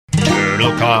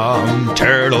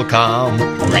Turtle calm,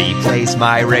 replace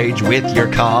my rage with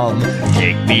your calm.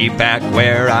 Take me back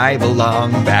where I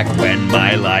belong, back when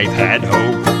my life had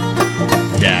hope.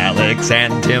 Alex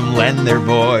and Tim lend their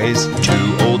voice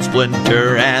to old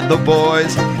Splinter and the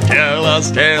boys. Tell us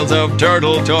tales of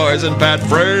turtle toys and Pat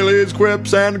Fraley's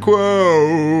quips and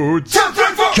quotes.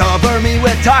 Cover me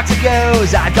with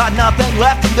Toxicos, I've got nothing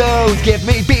left of those. Give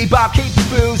me Bebop, keep the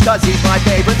booze, cause he's my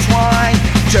favorite swine.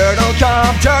 Turtle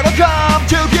come,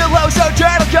 tubuloso,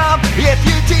 turtle come. If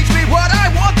you teach me what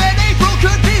I want, then April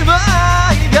could be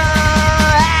mine.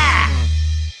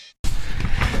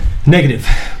 Negative.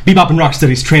 Bebop and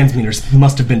Rocksteady's transmitters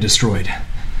must have been destroyed.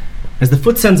 As the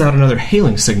Foot sends out another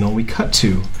hailing signal, we cut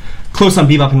to close on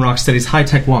Bebop and Rocksteady's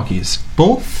high-tech walkies,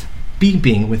 both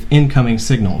beeping with incoming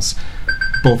signals.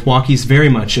 Both walkies very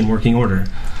much in working order.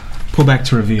 Pull back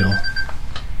to reveal.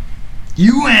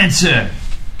 You answer!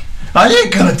 I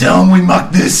ain't gonna tell him we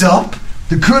mucked this up.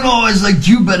 The Colonel always liked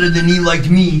you better than he liked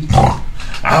me.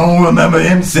 I don't remember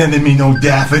him sending me no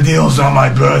daffodils on my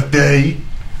birthday.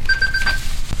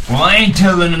 Well, I ain't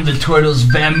telling him the turtles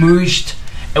vamooshed,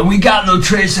 and we got no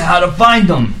trace of how to find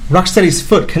them. Rocksteady's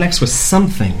foot connects with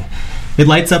something. It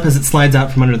lights up as it slides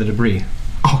out from under the debris.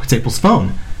 Oh, it's April's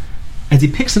phone. As he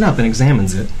picks it up and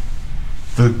examines it.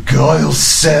 The Guile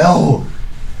cell.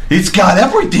 It's got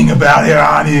everything about it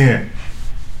on here.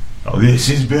 Oh, this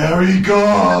is very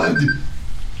good.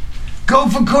 Go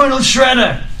for Colonel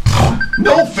Shredder.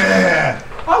 No fair.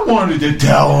 I wanted to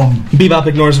tell him. Bebop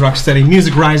ignores Rocksteady.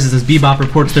 Music rises as Bebop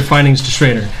reports their findings to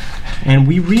Schrader. And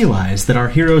we realize that our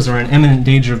heroes are in imminent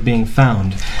danger of being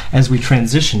found as we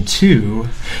transition to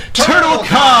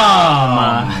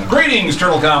TurtleCom! Greetings,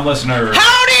 TurtleCom listeners.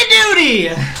 Howdy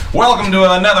doody! Welcome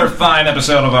to another fine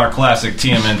episode of our classic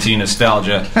TMNT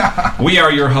nostalgia. We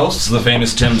are your hosts, the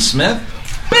famous Tim Smith.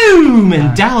 Boom!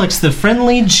 And Daleks, the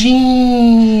friendly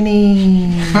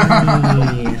genie.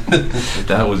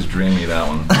 That was dreamy, that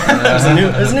one. There's a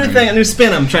new thing, a new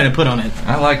spin I'm trying to put on it.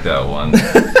 I like that one.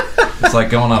 It's like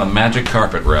going on a magic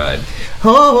carpet ride.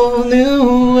 Whole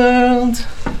new world.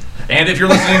 And if you're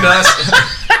listening to us,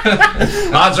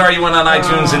 odds are you went on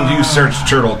iTunes and you searched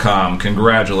TurtleCom.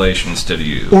 Congratulations to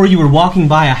you. Or you were walking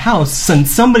by a house and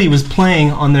somebody was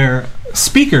playing on their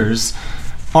speakers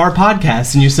our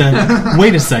podcast, and you said,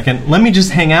 wait a second, let me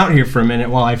just hang out here for a minute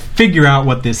while I figure out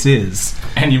what this is.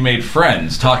 And you made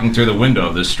friends talking through the window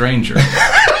of this stranger.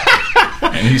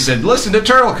 And he said, listen to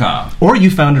TurtleCom. Or you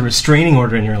found a restraining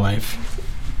order in your life.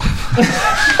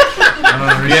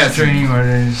 Restraining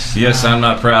orders. Yes, I'm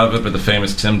not proud of it, but the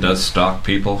famous Tim does stalk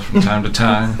people from time to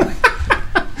time.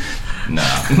 No.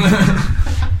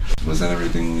 Was that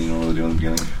everything you wanted to do in the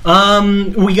beginning?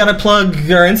 We gotta plug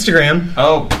our Instagram.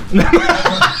 Oh.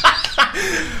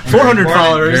 400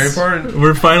 followers. Very important.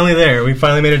 We're finally there. We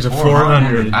finally made it to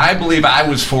 400. I believe I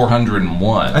was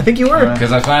 401. I think you were.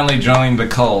 Because I finally joined the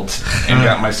cult and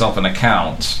got myself an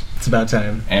account. It's about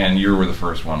time. And you were the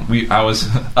first one.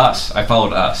 I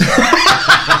followed us.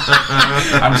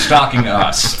 I'm stalking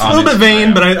us. It's a little bit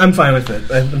vain, but I'm fine with it.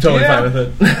 I'm totally fine with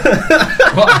it.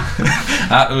 Well,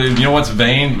 you know what's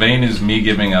vain? Vain is me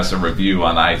giving us a review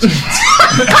on iTunes.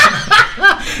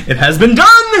 It has been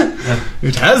done!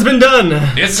 It has been done!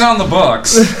 It's on the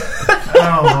books.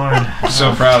 Oh, Lord. I'm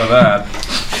so proud of that.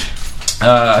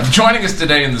 Joining us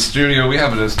today in the studio, we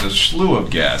have just a slew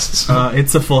of guests.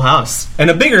 It's a full house.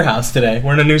 And a bigger house today.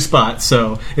 We're in a new spot,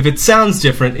 so if it sounds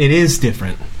different, it is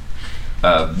different.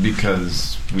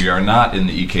 Because we are not in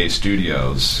the EK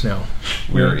studios. No.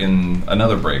 We're in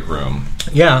another break room.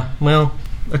 Yeah, well,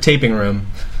 a taping room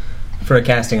for a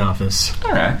casting office.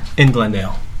 All right. In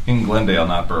Glendale. In Glendale,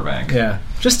 not Burbank. Yeah.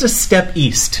 Just a step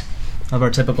east of our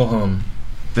typical home.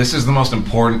 This is the most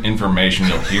important information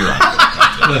you'll hear on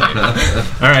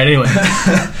All right, anyway.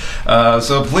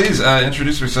 So please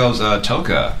introduce yourselves,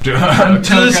 Toka. I'm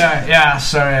Toka. Yeah,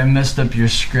 sorry, I messed up your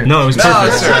script. No, it was perfect. No,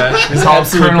 it's all right. It's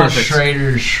absolutely Colonel perfect.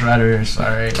 Shredder,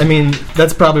 sorry. I mean,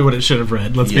 that's probably what it should have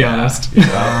read, let's be honest.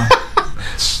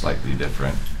 It's slightly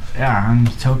different. Yeah, I'm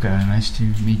Toka. Nice to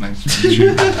meet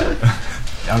you.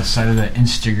 Outside of the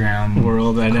Instagram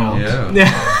world, I know.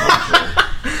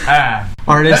 Yeah.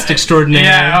 Artist extraordinaire.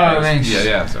 Yeah, oh, thanks.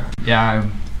 Yeah, sorry. Yeah, I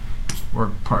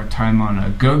work part-time on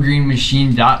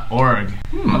GoGreenMachine.org.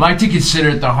 I'd like to consider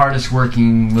it the hardest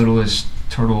working, littlest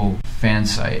turtle fan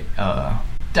site.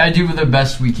 I do the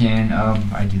best we can.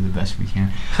 I do the best we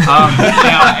can.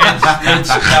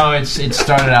 It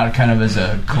started out kind of as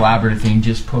a collaborative thing.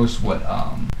 Just post what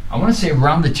I want to say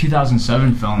around the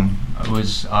 2007 film. It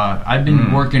was I've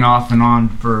been working off and on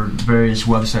for various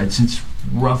websites since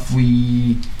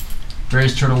roughly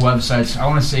various turtle websites. I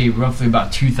want to say roughly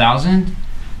about 2000.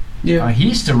 Yeah. He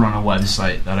used to run a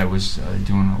website that I was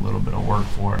doing a little bit of work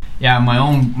for. Yeah, my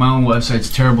own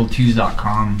website's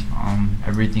terribletwoes.com.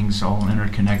 Everything's all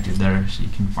interconnected there, so you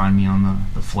can find me on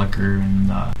the Flickr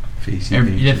and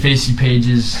Facey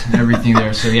pages and everything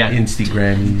there. So yeah,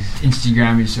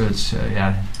 Instagrammies. So it's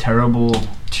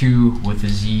terrible2 with a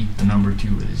Z, the number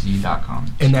 2 with a Z.com.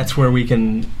 And that's where we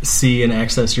can see and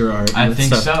access your art. I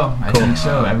think stuff. so. I think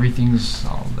so. Everything's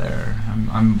all there.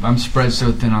 I'm spread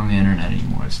so thin on the internet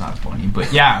anymore. It's not funny,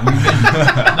 but yeah.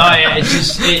 It's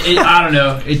just I don't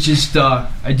know. It's just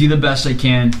I do the best I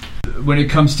can. When it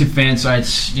comes to fan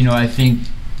sites, I think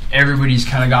everybody's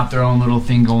kind of got their own little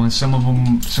thing going. Some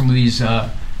of these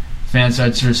fan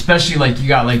sites are, especially like you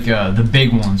got like the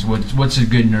big ones. What's a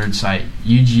good nerd site?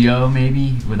 UGO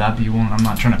maybe? Would that be one? I'm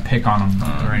not trying to pick on them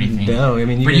or anything. No, I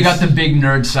mean, you got the big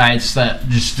nerd sites that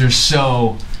just they're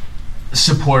so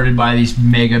supported by these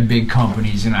mega big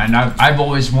companies, and I've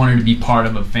always wanted to be part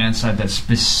of a fan site that's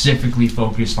specifically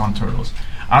focused on turtles.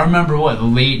 I remember the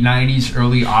late '90s,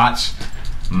 early aughts.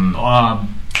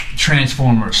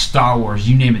 Transformers, Star Wars,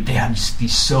 you name it, they have just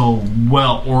these so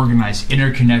well organized,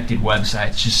 interconnected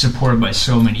websites just supported by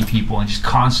so many people and just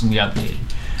constantly updated.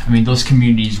 I mean, those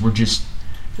communities were just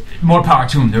more power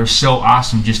to them. They were so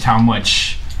awesome just how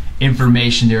much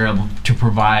information they were able to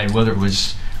provide, whether it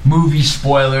was movie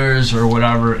spoilers or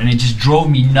whatever, and it just drove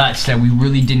me nuts that we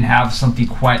really didn't have something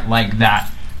quite like that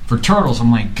for Turtles.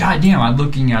 I'm like, God damn, I'm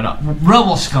looking at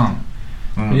Rebel Scum.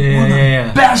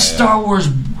 Yeah. Best Star Wars.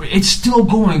 It's still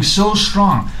going so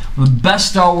strong. The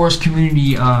best Star Wars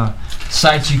community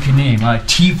sites you can name,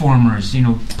 T-Formers,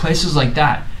 places like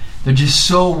that. They're just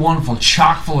so wonderful,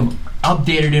 chock full of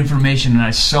updated information, and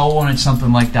I so wanted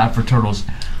something like that for Turtles.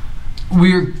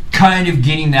 We're kind of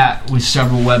getting that with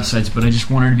several websites, but I just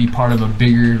wanted to be part of a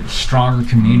bigger, stronger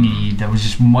community that was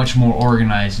just much more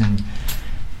organized. And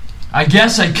I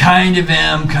guess I kind of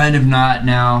am, kind of not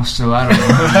now, so I don't know.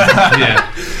 Yeah.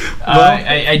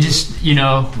 I just,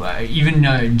 even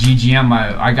GGM,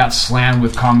 I got slammed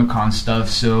with Comic-Con stuff,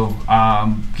 so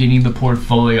getting the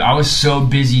portfolio, I was so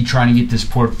busy trying to get this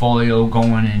portfolio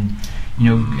going, and,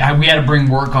 we had to bring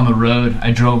work on the road.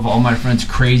 I drove all my friends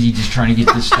crazy just trying to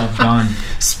get this stuff done.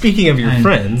 Speaking of your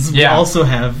friends, we also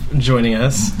have joining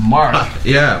us Mark.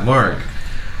 Yeah, Mark.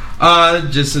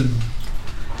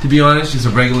 To be honest, just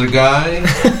a regular guy.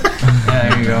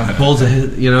 There you go. Pulls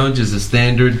just a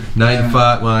standard 9 to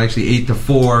 5, well, actually 8 to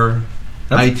 4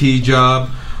 IT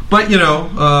job. But,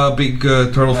 big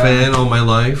Turtle fan all my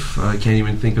life. I can't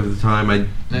even think of the time I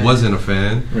wasn't a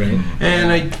fan. Right.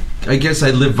 And I guess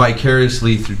I live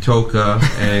vicariously through Toka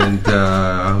and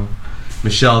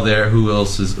Michelle there, who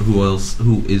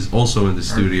is also in the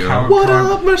studio. What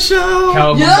up, Michelle?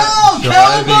 Cowabunga!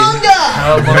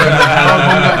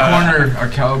 Our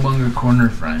Cowabunga Corner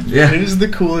friend. Yeah. It is the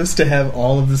coolest to have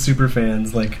all of the super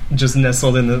fans just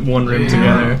nestled in the one room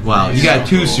together. Wow, you got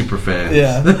two super fans.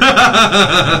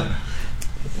 Yeah.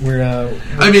 We're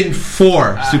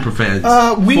 4 super fans.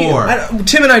 4.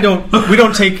 Tim and I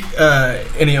don't take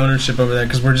any ownership over that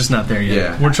because we're just not there yet.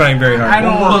 Yeah. We're trying very hard. I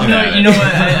don't know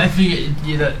what I think.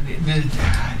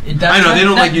 I know they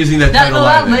don't like using that title.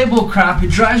 That label crap,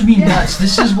 it drives me nuts.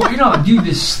 This is what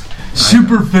this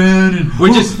super fan, and I'm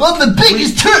the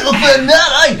biggest turtle fan that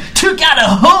I took out a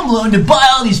home loan to buy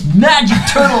all these magic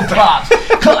turtle props.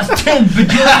 Cost $10 billion.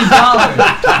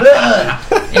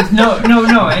 No.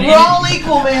 We're all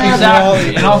equal, man.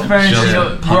 Exactly. In all fairness,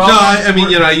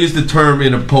 I use the term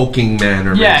in a poking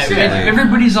manner. Yeah, basically.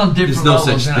 Everybody's on different There's no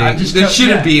levels. such thing. There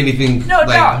shouldn't be anything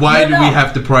why do we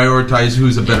have to prioritize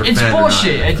who's a better fan? It's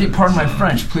bullshit. I think, pardon my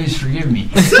French, please forgive me.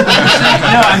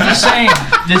 I'm just saying,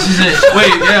 this is a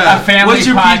family What's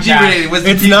your podcast. PG rating?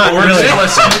 It's not really.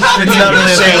 It's not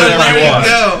really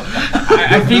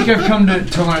I think I've come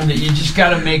to learn that you just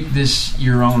got to make this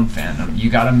your own fandom.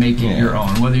 You got to make it your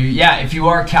own. Whether if you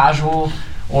are casual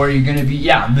or you're going to be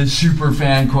the super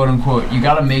fan, quote unquote, you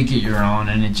got to make it your own.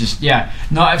 And it just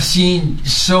I've seen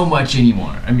so much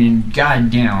anymore. I mean,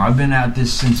 goddamn, I've been at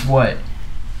this since what?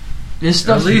 This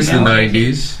stuff's at least the been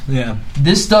 90s. Yeah.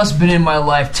 This stuff's been in my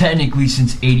life technically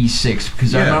since '86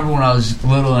 because I remember when I was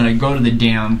little and I'd go to the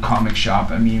damn comic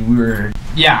shop. I mean, we were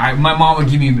my mom would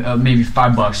give me maybe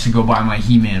 $5 to go buy my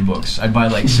He-Man books. I'd buy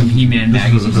like some He-Man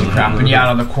magazines and crap. And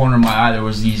out of the corner of my eye there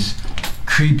was these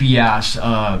creepy ass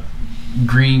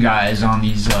green guys on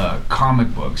these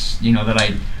comic books.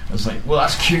 That I was like, well,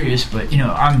 that's curious, but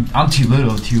I'm too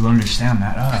little to understand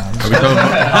that. Are we talking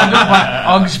about,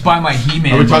 I'll just buy my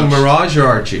He-Man. are we talking books. Mirage or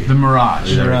Archie? The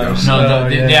Mirage. There we go. No,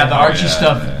 the Archie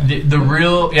stuff. yeah. The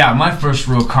real, my first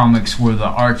real comics were the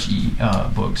Archie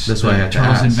books. That's why I had to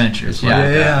Turtles ask. Adventures. That's why I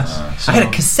had to Yeah. ask. I had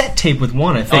a cassette tape with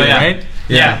one, I think, right?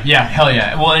 Yeah, hell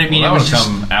yeah. Well, I mean, Well, it that was would just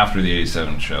come after the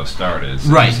 87 show started. So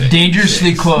right, it's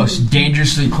dangerously 86. close.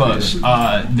 Dangerously close.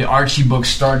 The Archie book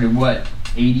started what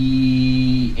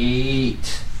 88,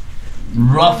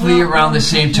 roughly around the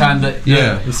same time that.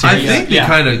 Yeah, I think they yeah.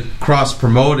 kind of cross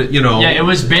promoted. Yeah, it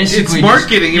was basically it's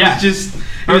marketing. just-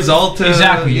 It was all to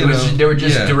Exactly. You It was, know, they were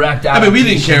just yeah. direct I mean, we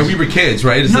didn't care. adaptations. We were kids,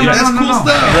 right? It's No, like no, that's no, cool no.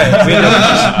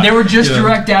 stuff. They were just Yeah.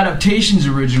 direct adaptations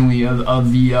originally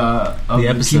of the TV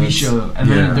episodes. show, and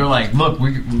Yeah. then they're like, "Look,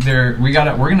 we're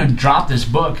gonna drop this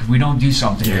book if we don't do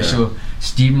something here." Yeah. So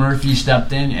Steve Murphy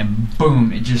stepped in, and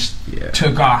boom, it just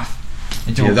took off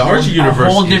into Yeah, the a Archie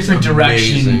universe whole is different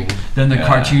direction amazing. than the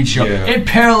cartoon show. Yeah. It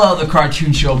paralleled the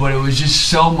cartoon show, but it was just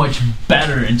so much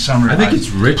better in some I regards. think it's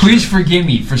rich. Please forgive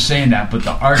me for saying that, but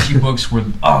the Archie books were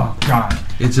god.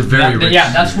 It's a very rich.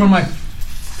 That's where my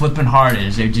flipping heart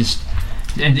is. They just,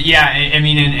 and I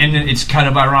mean, and it's kind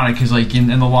of ironic because, like, in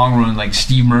the long run, like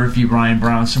Steve Murphy, Ryan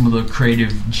Brown, some of the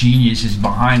creative geniuses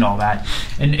behind all that,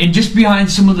 and just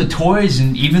behind some of the toys,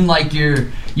 and even like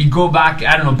you go back,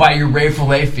 I don't know, buy your Ray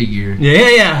Fillet figure.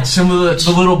 Yeah. Some of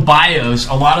the little bios,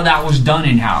 a lot of that was done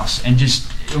in house, and just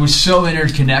it was so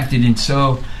interconnected and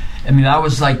so. I mean, that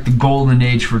was like the golden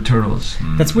age for Turtles.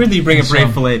 That's weird that you bring up So, Ray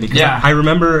Fillet because yeah. I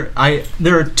remember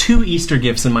there are 2 Easter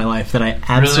gifts in my life that I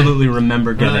absolutely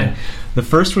remember getting. Really? The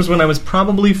first was when I was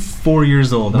probably 4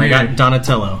 years old, and I Weird. got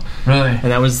Donatello, Really,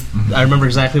 and that was I remember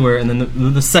exactly where. And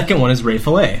then the second one is Ray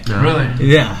Fillet. really.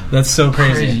 Yeah, that's so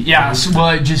crazy. Yeah. So,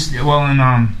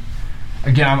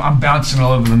 again, I'm bouncing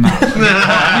all over the map.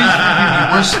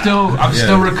 I'm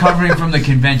still recovering from the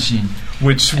convention.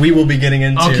 Which we will be getting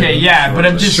into. Okay, yeah,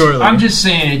 but shortly. I'm just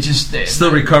saying it just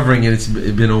Still recovering, and it's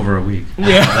been over a week.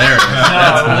 Yeah.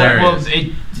 That's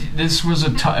hilarious. This was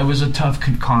it was a tough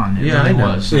con. It Yeah, really I know.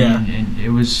 was. Yeah. And it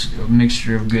was a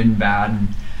mixture of good and bad. And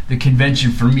the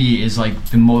convention for me is like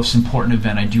the most important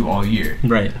event I do all year.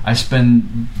 Right. I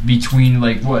spend between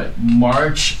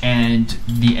March and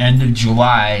the end of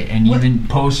July, and What? even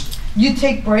post. You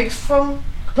take breaks from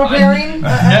preparing?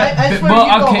 Yeah, I swear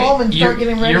you go home and start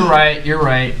getting ready. You're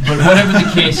right. But whatever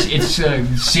the case, it's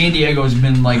San Diego has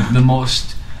been like the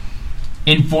most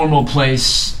informal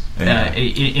place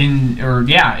in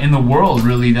the world,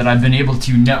 really, that I've been able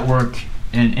to network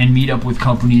and meet up with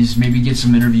companies, maybe get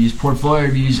some interviews, portfolio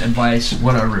reviews, advice,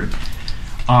 whatever.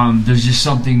 There's just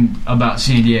something about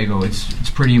San Diego. It's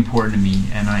pretty important to me,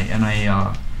 and I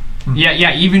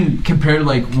even compared to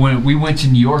like when we went to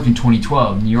New York in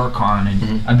 2012, New York Con,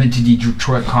 and I've been to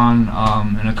Detroit Con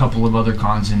and a couple of other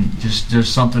cons, and just there's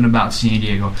something about San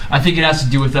Diego. I think it has to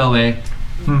do with LA.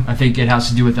 I think it has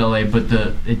to do with LA, but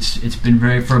it's been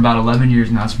for about 11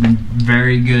 years now. It's been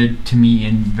very good to me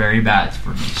and very bad for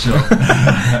me. So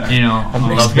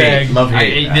Love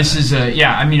hate. this is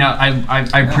I mean,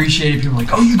 I appreciate it. People are like,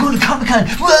 oh, you're going to Comic-Con?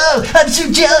 Whoa, I'm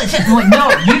so jealous. I'm like, no,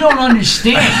 you don't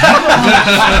understand.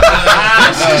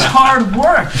 This is hard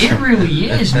work. It really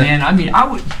is, man. I mean,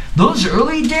 those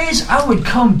early days, I would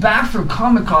come back from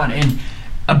Comic-Con, and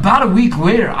about a week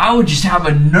later, I would just have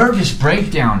a nervous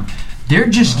breakdown. They're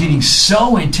just getting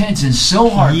so intense and so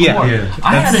hardcore. Yeah.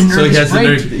 I had a nervous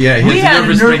breakdown. We had a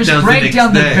nervous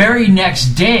breakdown the day. very next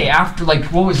day after, like,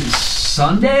 what was it,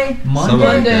 Sunday? Monday? Something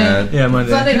like that. Yeah,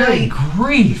 Monday. Sunday Good night.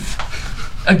 grief.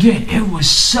 Again, it was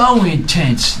so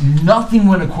intense. Nothing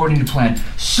went according to plan.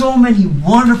 So many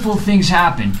wonderful things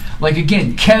happened. Like,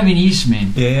 again, Kevin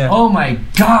Eastman. Yeah. Oh my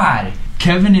God.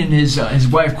 Kevin and his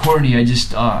wife Courtney. I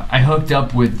hooked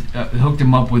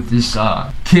him up with this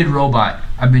Kid Robot.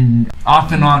 I've been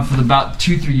off and on for about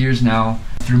 2-3 years now.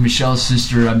 Through Michelle's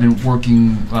sister, I've been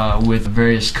working with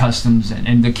various customs,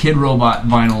 and the Kid Robot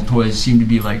vinyl toys seem to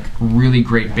be like really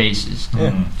great bases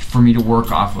for me to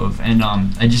work off of. And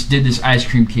I just did this Ice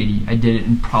Cream Kitty. I did it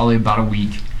in probably about a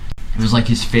week. It was like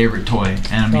his favorite toy,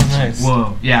 and I mean, it's nice. like,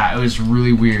 whoa, yeah, it was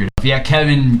really weird. Yeah,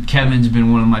 Kevin's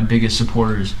been one of my biggest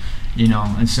supporters,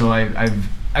 and so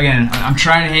I'm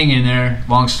trying to hang in there.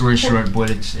 Long story short, but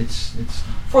it's.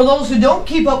 For those who don't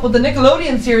keep up with the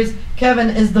Nickelodeon series, Kevin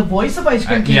is the voice of Ice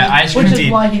Cream Kitty, Ice Cream which Kitty.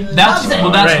 is why he loves it. Well,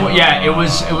 that's Right. what. Yeah, it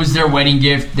was their wedding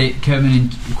gift. Kevin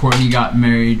and Courtney got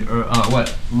married,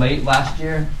 late last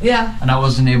year, Yeah. and I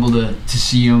wasn't able to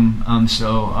see them.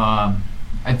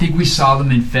 I think we saw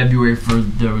them in February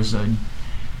there was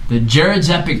the Jared's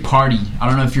Epic Party. I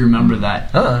don't know if you remember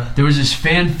that. There was this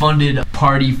fan-funded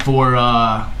party for.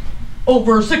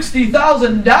 over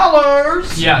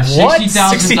 $60,000. Yeah, What?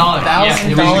 $60,000. Yeah,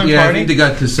 it was- Yeah, I think they got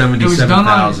to it was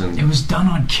 77,000. done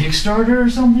on Kickstarter or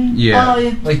something. Yeah.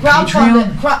 Like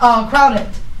Crowdfunded. Crowd it.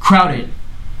 Crowd it.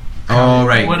 Oh,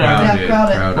 right. Whatever. Yeah,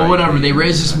 crowd it. But whatever, they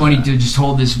raised this money to just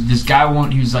hold this guy.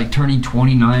 He was like turning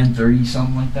 29, 30,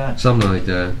 something like that. Something like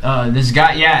that. This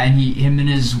guy, yeah, and him and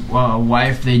his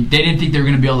wife, they didn't think they were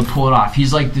gonna be able to pull it off.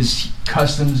 He's like this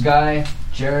customs guy,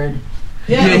 Jared.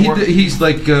 Yeah. He's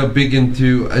like big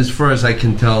into, as far as I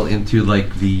can tell, into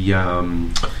like the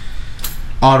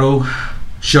auto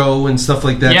show and stuff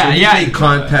like that. Yeah, so he yeah. made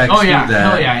contacts Oh yeah, through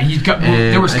that. hell yeah. He's got.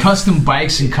 And there was I- custom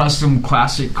bikes and custom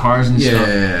classic cars and stuff.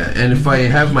 Yeah, and if I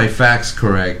have my facts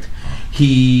correct,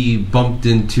 he bumped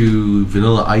into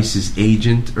Vanilla Ice's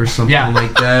agent or something Yeah.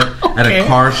 like that at a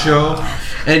car show,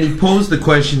 and he posed the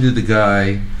question to the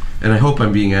guy, and I hope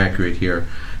I'm being accurate here.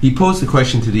 He posed the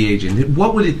question to the agent,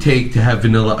 what would it take to have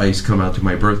Vanilla Ice come out to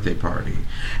my birthday party?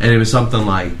 And it was something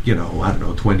like, I don't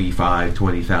know,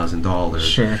 $20,000.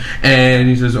 Sure. And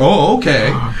he says, oh,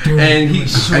 okay. dude, And it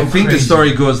was so I think the crazy.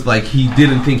 story goes like he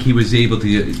didn't think he was able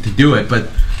to do it, but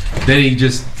then he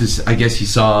just I guess he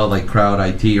saw like Crowd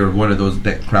IT or one of those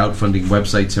crowdfunding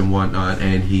websites and whatnot,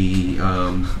 and he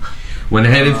went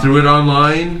ahead and threw it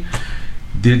online.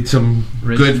 Did some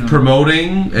good Original.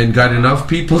 promoting and got enough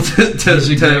people to He's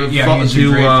a great, he was a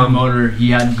great promoter. He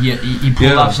pulled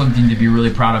Yeah. off something to be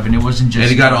really proud of, and it wasn't just. and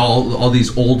he got all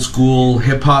these old school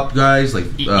hip hop guys like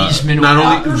Eastman. not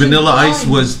only Rappers Vanilla and Ice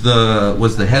was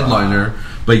the headliner,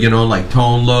 but like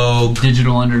Tone Loc,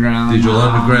 Digital Underground.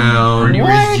 Underground. Ernie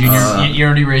Reyes Jr.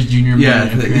 Ernie Reyes Jr. Yeah,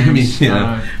 made an I mean,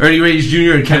 appearance. Ernie Reyes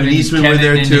Jr. and Kevin Eastman were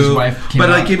there and too. his wife came But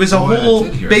out. like it was a Oh, I whole,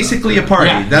 did hear basically a about that. party.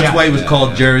 Yeah, That's yeah. why it was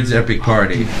called Jared's Epic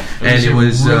Party, and was it a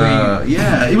was really-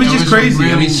 it was just crazy. A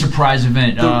really I mean, surprise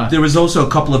event. there was also a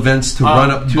couple events to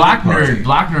run up to Black the party.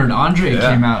 Nerd Andre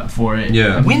Yeah. came out for it.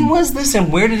 Yeah. When was this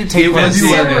and where did it take It was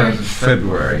place? February.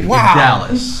 February. Wow. In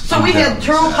Dallas. So we had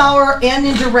Turtle Power and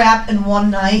Ninja Rap in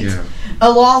one night, Yeah.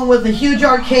 along with a huge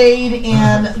arcade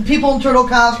and people in turtle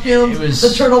costumes, It was- the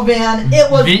turtle van.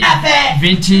 It was epic!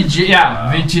 Vintage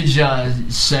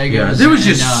Sega. Yeah, there was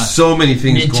just so many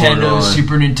things going Nintendo, on.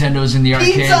 Super Nintendos in the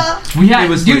arcade. Pizza! We had, It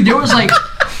was dude. like-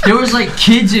 There was like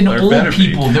kids and There old better be.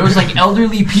 people. There was like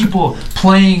elderly people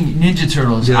playing Ninja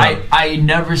Turtles. Yeah. I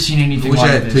never seen I anything wish I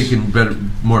like had this.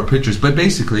 taken more pictures, but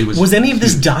basically it was. Was any of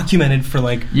this documented for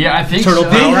like? Yeah, I think Turtle so.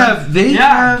 Power? They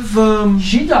Yeah. have.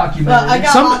 She documented. I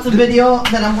got Some- lots of video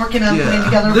that I'm working on putting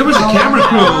together. There was a for camera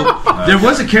Power. crew. There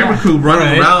was a camera crew running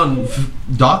Right. around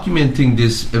documenting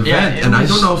this event, Yeah, it and I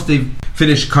was- don't know if they've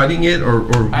finished cutting it or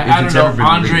if I it's don't ever know. been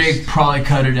Andre released. probably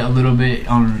cut it a little bit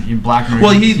in Black Nerd.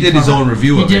 Well, he did his own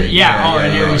review He of did, it. yeah. Yeah,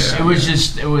 and yeah, it was. yeah. It was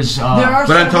just. It was. There are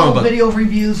But I'm talking several about- video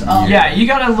reviews of Yeah, you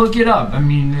gotta look it up. I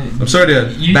mean, I'm sorry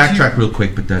to YouTube- backtrack real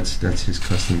quick, but that's his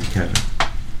custom to Kevin.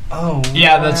 Oh.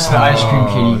 yeah, that's the ice cream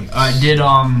kitty. it's- I did.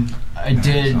 I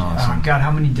did. awesome. Oh God,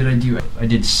 how many did I do? I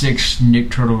did 6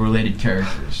 Nick Turtle related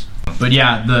characters. But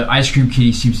yeah, the ice cream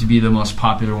kitty seems to be the most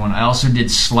popular one. I also did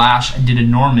Slash. I did a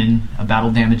Norman, a battle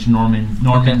damaged Norman.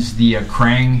 Norman's the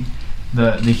Krang,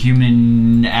 the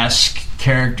human-esque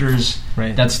characters.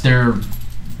 Right. That's their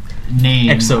name.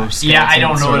 Exoskeleton Yeah, I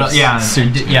don't know sort what. of Yeah,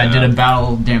 suit. I did a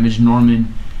battle damaged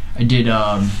Norman. I did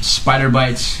Spider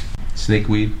Bites.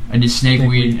 Snakeweed. I did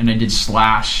Snakeweed, and I did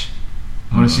Slash.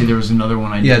 I want to say there was another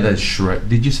one I did. Yeah, that's Shred.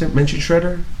 Did you mention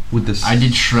Shredder with this? I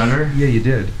did Shredder. Yeah, you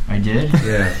did. I did.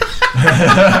 Yeah.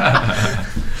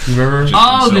 Remember?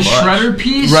 Oh, so the much. Shredder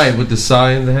piece. Right, with the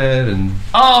sigh in the head and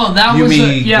Oh, that was Yumi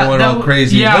going that all w-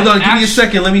 crazy. Yeah, Hold on, give me a actu-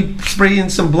 second. Let me spray in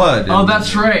some blood. Oh, And-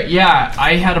 that's right. Yeah,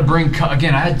 I had to bring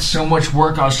again. I had so much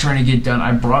work I was trying to get done.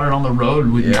 I brought it on the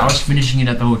road with me. Yeah. I was finishing it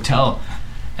at the hotel,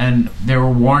 and they were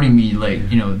warning me like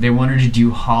they wanted to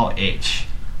do Hall H,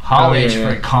 Oh, H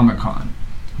yeah. for Comic Con.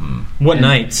 What And-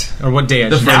 night or what day?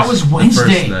 The actually? That was the Wednesday.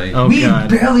 first night. Oh, we God.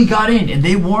 barely got in, and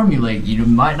they warned me like you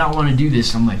might not want to do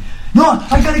this. I'm like, no,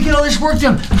 I gotta get all this work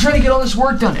done. I'm trying to get all this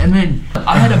work done, and then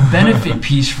I had a benefit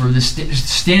piece for the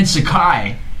Stan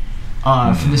Sakai.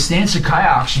 For the Stan Sakai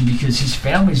auction because his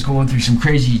family's going through some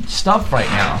crazy stuff right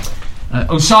now.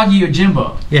 Osagi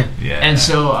Yojimbo. Yeah. Yeah. And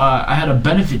so I had a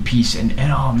benefit piece, and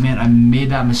oh man, I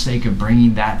made that mistake of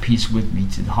bringing that piece with me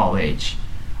to the Hall H.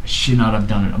 I should not have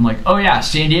done it. I'm like, oh yeah,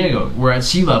 San Diego, we're at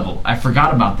sea level. I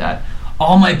forgot about that.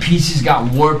 All my pieces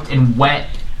got warped and wet.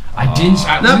 I didn't.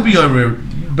 Not beyond.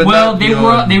 But well, not they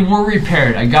beyond, were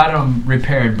repaired. I got them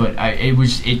repaired, but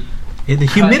The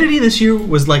humidity this year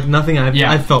was like nothing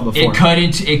I've felt before. It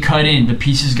cut in. The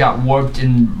pieces got warped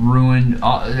and ruined.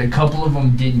 A couple of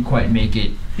them didn't quite make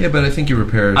it. Yeah, but I think you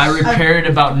repaired. I repaired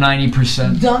about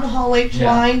 90%. Done Hall H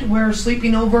lined. We're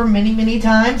sleeping over many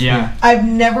times. Yeah. I've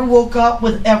never woke up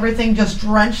with everything just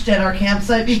drenched at our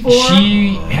campsite before.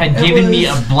 She had given me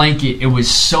a blanket. It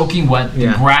was soaking wet.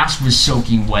 The grass was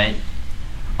soaking wet.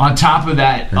 On top of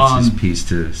that, That's his piece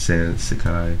to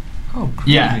Sakai. Oh, great.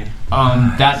 yeah.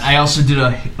 That I also did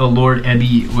a Lord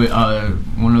Ebby,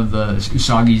 one of the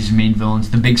Usagi's main villains,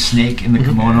 the big snake in the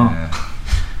kimono. Yeah.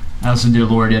 I also did a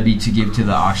Lord Ebby to give to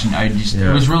the auction.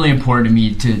 It was really important to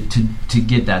me to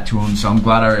get that to him, so I'm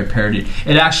glad I repaired it.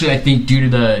 It actually, I think, due to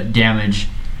the damage,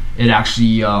 it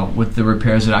actually with the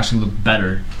repairs, it actually looked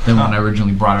better than when I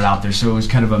originally brought it out there. So it was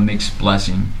kind of a mixed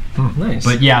blessing. Nice.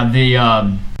 But yeah,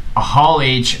 the Hall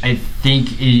H, I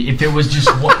think, if it was just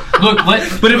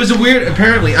But it was a weird.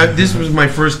 Apparently, this was my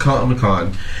first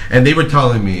Comic-Con, and they were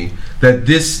telling me that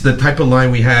the type of line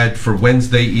we had for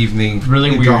Wednesday evening, really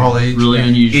into weird, Hall H, really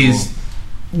unusual, is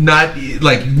not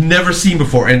like never seen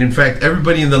before. And in fact,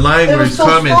 everybody in the line was so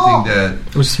commenting small. that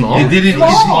It was small. it didn't.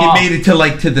 Small. It made it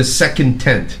to the second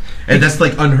tent, and that's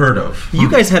like unheard of. You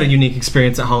guys had a unique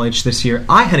experience at Hall H this year.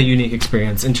 I had a unique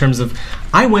experience in terms of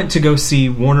I went to go see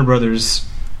Warner Brothers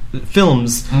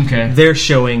films. Okay. They're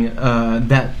showing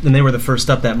that, and they were the first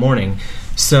up that morning.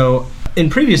 So in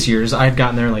previous years, I'd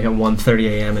gotten there like at 1:30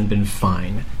 a.m. and been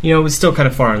fine. You know, it was still kind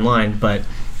of far in line, but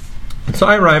so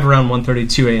I arrived around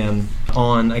 1:32 a.m.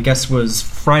 on, I guess, was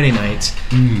Friday night.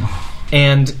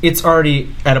 And it's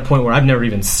already at a point where I've never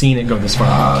even seen it go this far.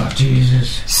 Oh, Jesus.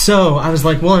 So I was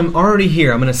like, well, I'm already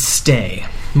here. I'm going to stay.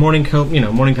 Morning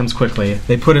comes quickly.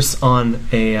 They put us on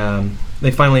a...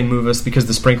 they finally moved us because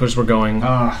the sprinklers were going.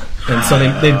 And so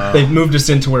they moved us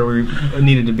into where we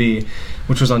needed to be,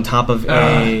 which was on top of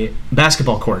a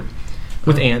basketball court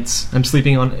with ants. I'm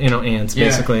sleeping on ants,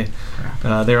 basically.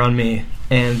 They're on me.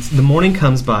 And the morning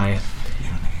comes by.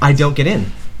 I don't get in.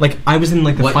 Like, I was in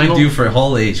like the final... What you do for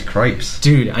Hall H cripes?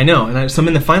 Dude, I know. And so I'm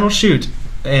in the final shoot,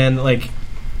 and like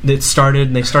it started,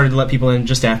 and they started to let people in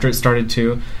just after it started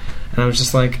too. And I was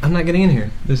just like, I'm not getting in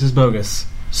here. This is bogus.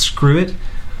 Screw it.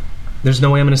 There's no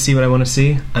way I'm going to see what I want to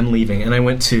see. I'm leaving. And I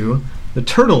went to the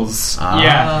Turtles.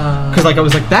 Yeah. Because like I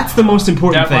was like, that's the most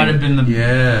important That thing. might have been the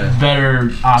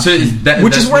better option.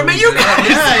 Which is where I met you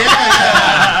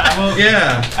guys. Well,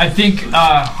 Yeah. I think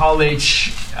Hall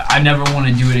H, I never want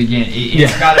to do it again.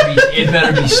 It's gotta be. It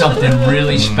better be something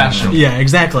really special. Yeah,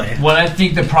 exactly. What I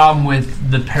think the problem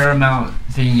with the Paramount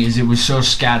thing is it was so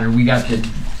scattered. We got the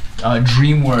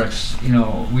DreamWorks.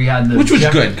 We had the Which was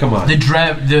good. Come on.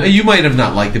 You might have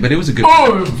not liked it, but it was a good.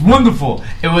 Oh, wonderful!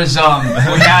 It was.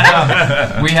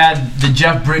 We had the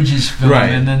Jeff Bridges film, Right.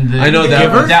 and then I know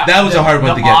that was a hard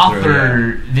one to get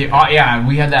through.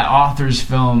 We had that author's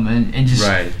film, and just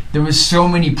Right. there was so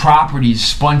many properties.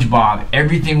 SpongeBob,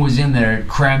 everything was in there,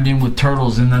 crammed in with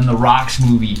Turtles, and then the Rocks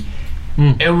movie.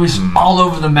 It was all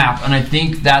over the map, and I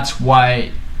think that's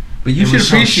why. But you It should was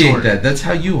so appreciate short. that. That's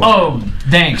how you are. Oh,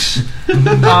 thanks.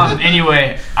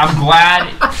 Anyway, I'm glad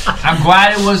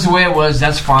it was the way it was.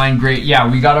 That's fine. Great. Yeah,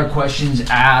 we got our questions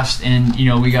asked, and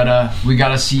we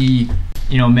gotta see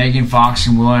Megan Fox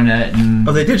and Will Arnett and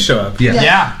Oh, they did show up. Yeah.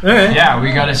 yeah, All right. yeah.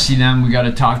 We gotta see them. We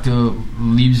gotta talk to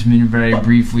Liebsman very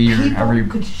briefly or People every.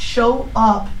 could show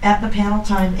up at the panel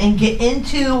time and get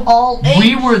into Hall H.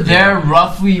 We were there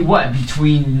roughly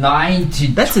between 9 to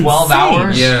That's 12 insane.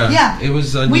 hours. Yeah. It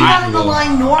was We got in the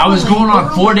line normally. I was going on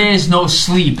early. 4 days no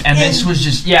sleep, and this was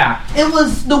just It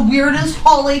was the weirdest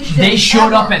Hall H day They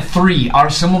showed up ever. at 3.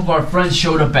 Some of our friends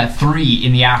showed up at 3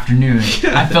 in the afternoon.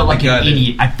 I felt like an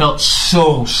idiot. I felt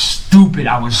so stupid.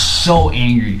 I was so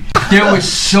angry. There was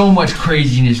so much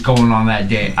craziness going on that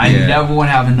day. I never want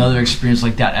to have another experience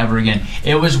like that ever again.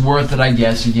 It was worth it, I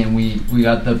guess. Again, we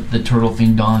got the turtle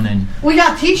thing done, and We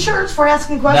got T-shirts for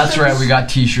asking questions. that's right. We got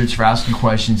T-shirts for asking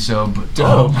questions. So, but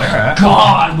Oh,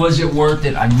 God, was it worth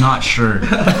it? I'm not sure.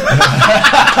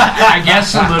 I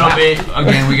guess a little bit.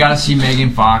 Again, we got to see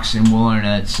Megan Fox and Will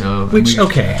Arnett. So,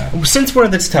 Since we're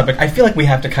on this topic, I feel like we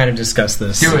have to kind of discuss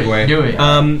this. do it.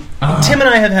 Tim and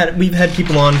I we've had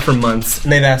people on for months,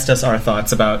 and they've asked us our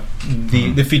thoughts about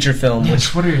the feature film.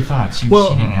 Yes, what are your thoughts? You've Well,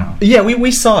 seen it now. yeah,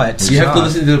 we saw it. You have to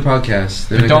listen to the podcast.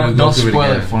 They're Don't go spoil through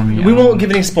it again. for me. We won't give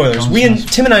any spoilers.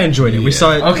 Tim and I enjoyed it. We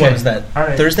saw it. Okay. What was that? All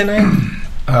right. Thursday night.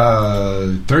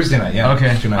 Thursday night, yeah.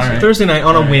 Okay, 2 nights all right. ago. Thursday night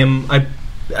on a All right. whim.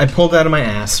 I pulled it out of my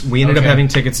ass. We ended up Okay. having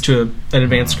tickets to an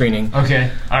advanced screening. Okay,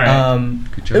 all right.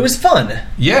 Good job. It was fun.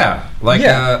 Yeah, like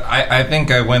Yeah. I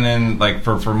think I went in like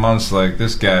for months. Like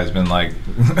this guy's been like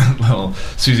little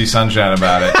Susie Sunshine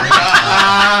about it.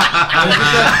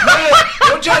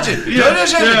 Don't Don't judge it.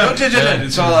 Don't judge it.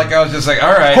 And so like I was just like,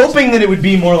 all right. Hoping that it would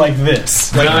be more like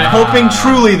this. Like hoping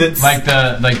truly that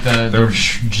like the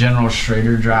General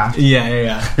Schrader draft.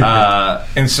 Yeah.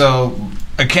 And so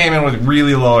I came in with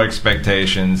really low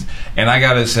expectations, and I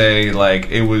gotta say,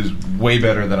 like, it was way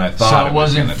better than I thought. So it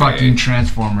wasn't fucking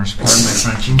Transformers. Pardon my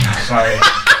French. Sorry.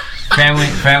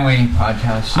 Family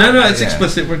podcast. No, it's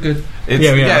explicit. We're good.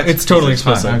 It's totally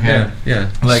explicit. Okay. Yeah.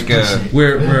 Like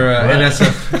We're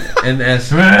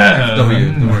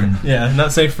NSFW. The word. Yeah,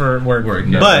 not safe for work,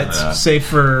 but safe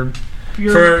for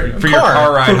your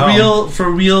car ride home. For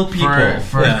real people.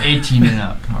 For 18 and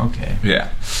up. Okay. Yeah.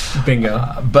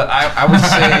 Bingo. But I would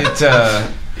say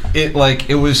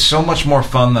it was so much more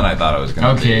fun than I thought it was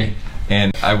going to be.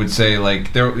 And I would say,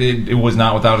 like, it was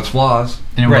not without its flaws.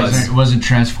 And it wasn't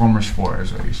Transformers 4,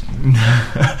 is what you're saying.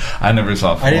 I never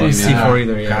saw 4. I didn't see 4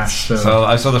 either yet. Gosh. So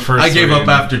I saw the first. I gave up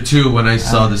after 2 when I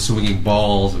saw the swinging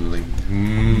balls and like.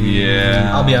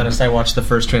 Yeah. I'll be honest. I watched the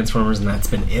first Transformers and that's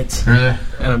been it. Really?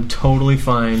 And I'm totally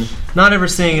fine. Not ever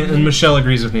seeing it, and Michelle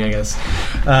agrees with me, I guess.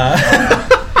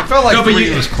 I felt like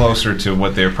 3 was closer to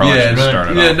what they probably should have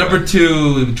started off number with.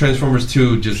 2, Transformers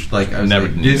 2, just like I was Never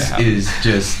like, this is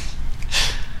just.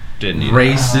 Didn't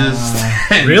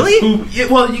racist. Really?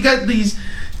 Well, you got these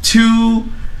 2.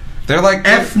 They're like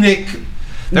ethnic.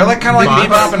 They're like kind of like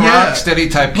Bebop and Rocksteady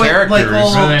type characters, like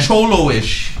all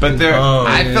Cholo-ish. But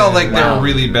I felt like they were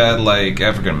really bad, like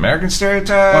African American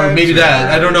stereotypes, or maybe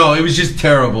that. I don't know. It was just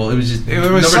terrible. It was just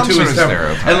number 2 is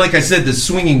terrible. And like I said, the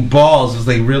swinging balls was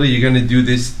like, really, you're going to do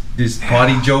this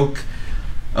potty joke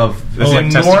of this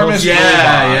enormous robot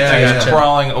that's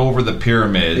crawling over the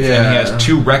pyramids, and he has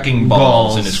 2 wrecking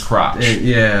balls in his crotch.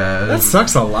 That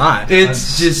sucks a lot.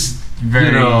 It's just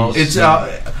very. It's.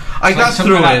 I got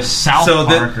through it. South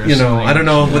Park or I don't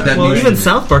know what that means. Well, even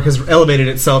South Park has elevated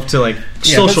itself to like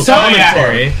social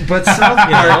commentary. But South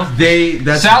Park,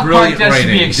 that's South brilliant Park, that should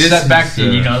be writing.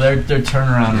 expected. Their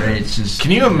turnaround rates just. Can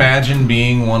you imagine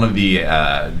being one of the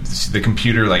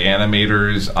computer like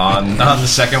animators on the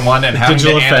second one and having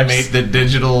to animate the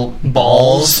digital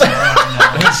balls?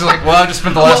 It's like, well, I just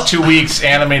spent the last 2 weeks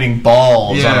animating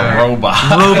balls on a robot.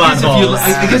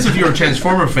 I guess if you're a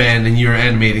Transformer fan and you're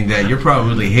animating that, you're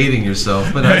probably hating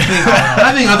yourself. But I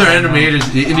think other animators,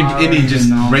 any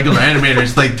just regular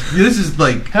animators, like this is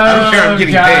like I don't care. I'm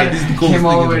getting paid. This is the coolest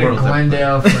thing in the world.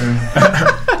 Glendale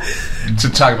to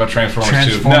talk about Transformers 2.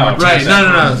 No. So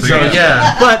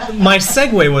yeah. But my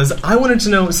segue was I wanted to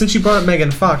know, since you brought up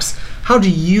Megan Fox, how do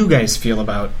you guys feel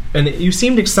about? And you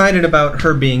seemed excited about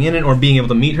her being in it or being able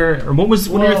to meet her. Or what are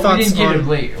your thoughts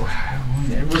on? It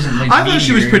wasn't like I thought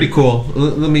she was pretty cool.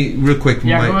 Let me real quick.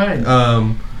 Yeah, go ahead.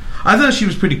 I thought she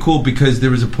was pretty cool because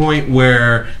there was a point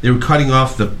where they were cutting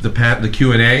off the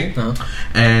Q&A,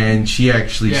 and she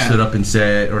actually stood up and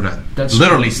said, or not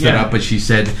literally stood up, but she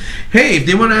said, "Hey, if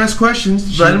they want to ask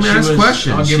questions, let them ask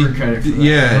questions." I'll give her credit for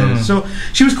that. So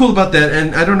she was cool about that,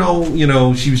 and I don't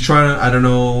know, she was trying to. I don't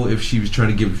know if she was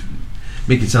trying to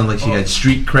make it sound like she had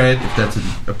street cred, if that's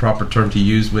a proper term to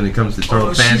use when it comes to turtle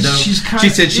fandom. She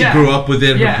said she grew up with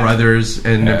it, her brothers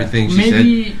and everything.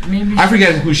 Maybe I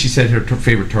forget who she said her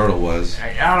favorite turtle was.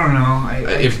 I don't know.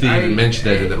 If they even mentioned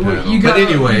that in the panel. But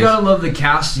anyway, you gotta love the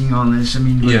casting on this. I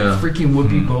mean, freaking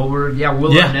Whoopi Goldberg,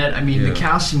 Will Arnett. I mean, the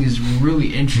casting is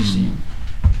really interesting.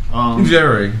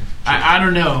 Very. I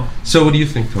don't know. So what do you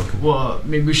think, Token? Well,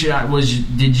 maybe we should.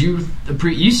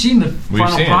 You seen the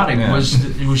final product?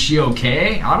 Was she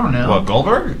okay? I don't know. What,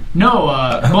 Goldberg? No.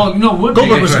 Whoopi.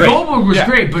 Goldberg was great. Goldberg was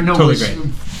great, but totally was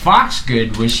great. Fox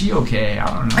good? Was she okay?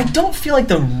 I don't know. I don't feel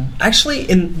like actually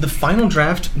in the final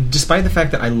draft, despite the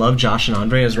fact that I love Josh and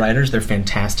Andre as writers, they're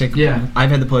fantastic. Yeah.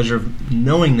 I've had the pleasure of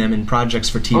knowing them in projects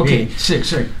for TV. Okay, sick.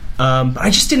 But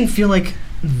I just didn't feel like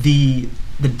the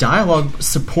dialogue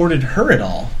supported her at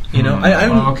all. You know,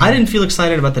 I didn't feel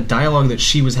excited about the dialogue that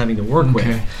she was having to work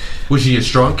with. Was she a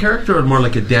strong character or more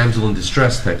like a damsel in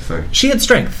distress type thing? She had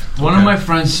strength. One of my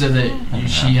friends said that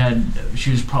she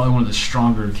was probably one of the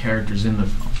stronger characters in the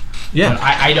film. Yeah, but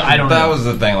I don't know. That was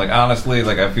the thing. Like, honestly,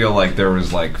 like I feel like there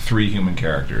was like 3 human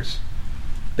characters.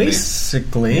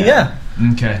 Basically, yeah.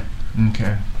 Okay.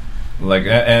 Like,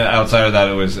 and outside of that,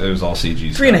 it was all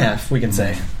CG. 3.5, we can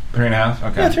say. 3.5.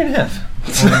 Okay. Yeah, 3.5.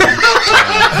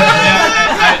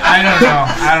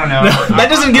 I don't know. No, that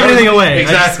doesn't give anything away.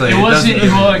 Exactly. It wasn't.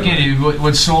 Well, again,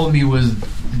 what sold me was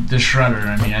the Shredder.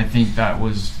 I mean, I think that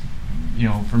was,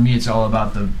 for me, it's all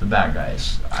about the bad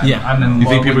guys. You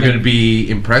think people are going to be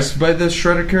impressed by the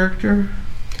Shredder character?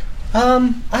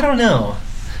 I don't know.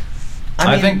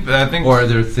 I think, or are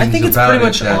there things I think it's about pretty it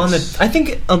much on the. I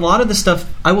think a lot of the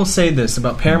stuff. I will say this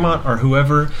about Paramount or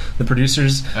whoever the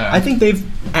producers. I think they've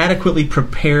adequately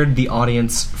prepared the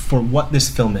audience for what this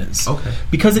film is. Okay.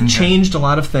 Because it changed a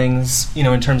lot of things,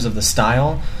 in terms of the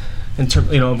style, in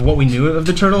terms, of what we knew of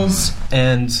the Turtles,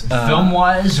 and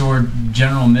film-wise or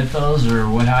general mythos or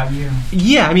what have you.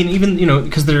 Yeah, I mean, even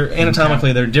because they're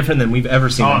anatomically they're different than we've ever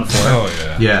seen them before. Oh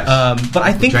yeah. Yes. But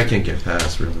I think Which I can't get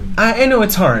past, really. I know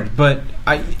it's hard, but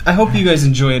I hope you guys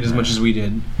enjoy it as much as we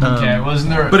did. Okay,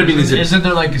 wasn't there? But I mean, isn't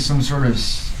there like some sort of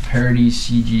parody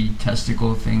CG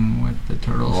testicle thing with the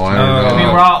Turtles? Oh, I don't know. I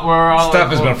mean, we're all Stuff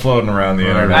has been floating around the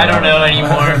internet. I don't know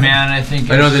anymore, man. I think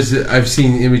I know I've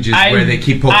seen images where they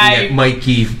keep poking at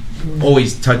Mikey,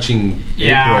 always touching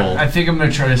April. I think I'm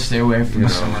gonna try to stay away from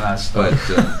some of that stuff.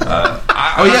 But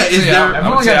I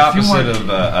would say opposite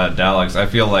of Daleks. I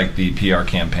feel like the PR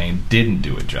campaign didn't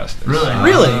do it justice.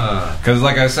 Really? Because,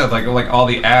 like I said, like all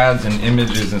the ads and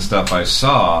images and stuff I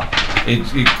saw,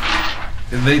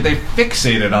 they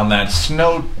fixated on that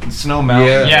snow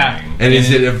mountain. Yeah. Thing. And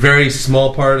is it a very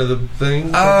small part of the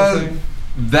thing?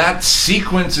 That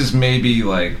sequence is maybe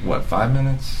 5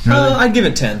 minutes? I'd give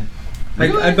it 10.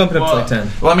 Really? I'd bump it up to 10.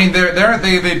 Well, I mean,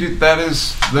 they do that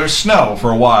is there's snow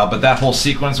for a while, but that whole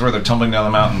sequence where they're tumbling down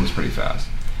the mountain was pretty fast.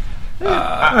 All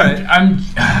right.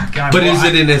 But is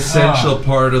it an essential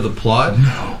part of the plot?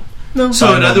 No.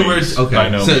 So in other words, okay.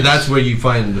 So means. That's where you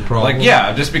find the problem.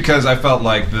 Just because I felt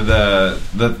like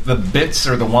the bits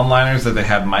or the one-liners that they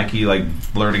had Mikey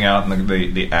blurting out in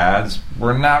the ads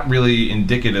were not really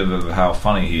indicative of how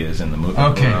funny he is in the movie.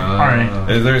 Okay, all right.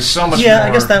 There's so much. Yeah, more.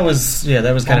 I guess that was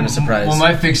kind of a surprise. Well,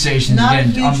 my fixation Not again.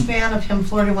 a huge fan of him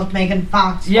flirting with Megan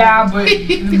Fox. Yeah, but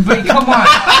come on.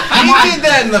 He did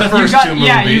that in the first two movies.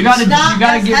 Yeah, you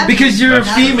gotta get because you're a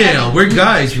female. We're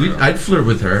guys. I'd flirt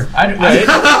with her. I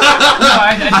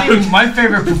think my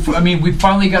favorite. We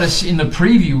finally got to see in the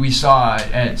preview we saw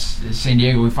at San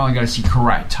Diego. We finally got to see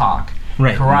Karai talk.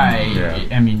 Right. Karai.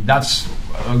 Yeah. I mean, that's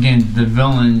again the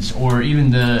villains, or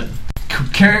even the.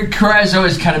 Karai's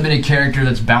always kind of been a character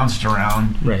that's bounced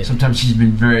around. Right. Sometimes she's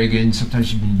been very good, and sometimes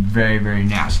she's been very, very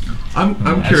nasty.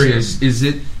 I'm curious. Is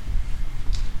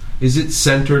it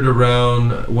centered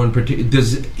around one particular?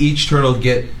 Does each turtle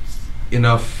get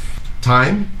enough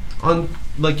time on?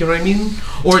 You know what I mean?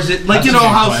 Or is it That's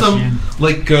how question.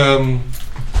 some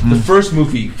the first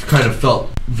movie kind of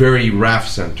felt very Raph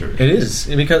centered. It is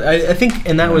because I think,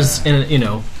 and that was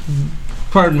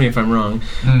pardon me if I'm wrong,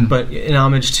 but in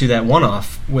homage to that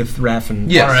one-off with Raph and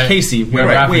Casey, way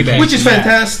back, which is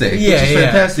fantastic. Yeah,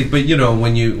 fantastic. But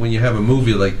when you have a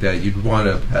movie like that, you'd want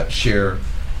to share.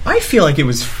 I feel like it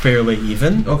was fairly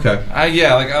even. Okay.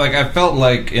 I felt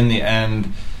like in the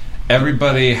end,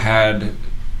 everybody had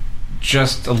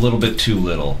just a little bit too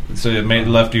little, so it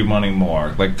left you wanting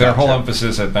more. Their whole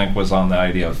emphasis, I think, was on the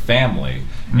idea of family,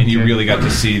 and you really got to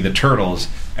see the Turtles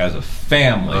as a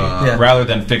family rather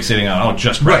than fixating on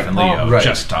just Raph and Leo,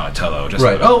 just Donatello, just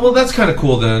right. Oh well, that's kind of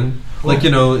cool then.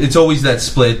 It's always that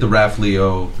split, the Raph,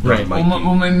 Leo, right.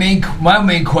 Well, my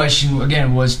main question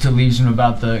again was to Leeson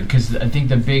about because I think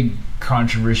the big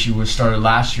controversy was started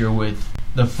last year with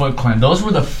the Foot Clan. Those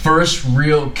were the first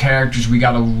real characters we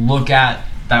got to look at.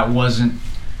 That wasn't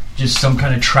just some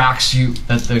kind of tracksuit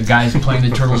that the guys playing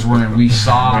the Turtles were in. We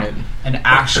saw an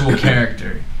actual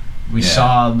character. We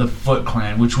saw the Foot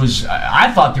Clan, which was I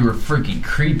thought they were freaking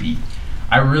creepy.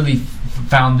 I really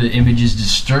found the images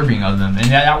disturbing of them, and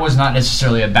that was not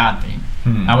necessarily a bad thing.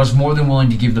 I was more than willing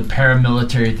to give the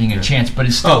paramilitary thing a chance, but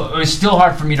it was still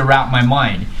hard for me to wrap my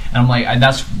mind. And I'm like,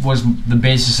 that was the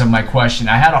basis of my question.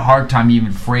 I had a hard time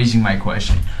even phrasing my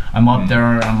question. I'm up there,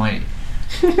 and I'm like.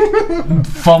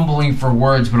 Fumbling for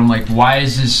words, but I'm like, why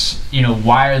is this?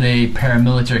 Why are they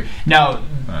paramilitary? Now,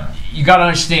 you got to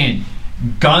understand,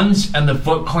 Guns and the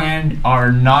Foot Clan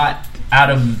are not out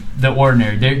of the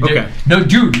ordinary. No,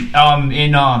 dude.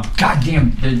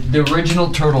 Goddamn, the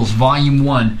original Turtles, Volume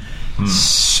 1,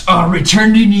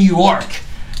 Return to New York.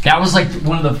 That was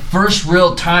one of the first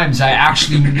real times I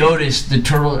actually noticed the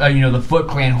the Foot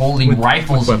Clan holding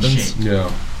rifles and shit. Yeah.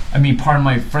 I mean, pardon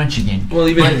my French again. Well,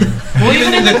 even in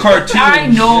the cartoon, I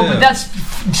know, but that's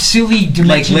silly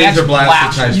dimension. Laser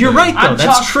blast. You're right, though.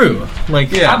 That's true.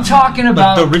 I'm talking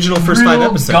about the original first 5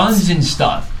 episodes, guns and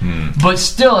stuff. But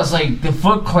still, it's the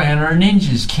Foot Clan are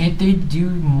ninjas. Can't they do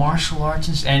martial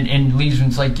arts? And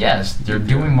Leesman's like, yes, they're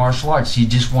doing martial arts.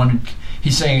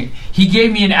 He's saying he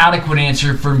gave me an adequate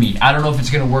answer for me. I don't know if it's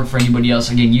going to work for anybody else.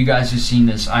 Again, you guys have seen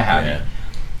this. I haven't.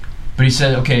 But he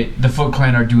said, okay, the Foot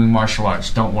Clan are doing martial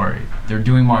arts. Don't worry. They're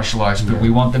doing martial arts, but we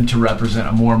want them to represent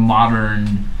a more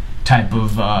modern type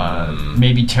of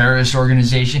maybe terrorist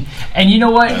organization. And you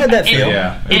know what? It had that feel.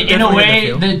 In a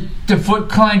way, the Foot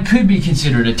Clan could be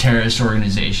considered a terrorist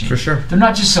organization. For sure. They're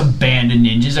not just some band of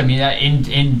ninjas. I mean,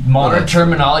 in modern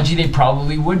terminology, they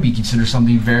probably would be considered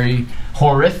something very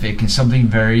horrific and something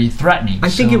very threatening. I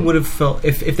think it would have felt,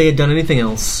 if they had done anything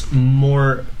else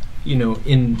more,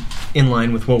 in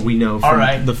line with what we know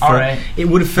from the Foot, it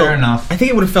would have felt. Fair enough. I think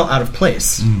it would have felt out of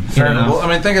place. Fair enough. Well, I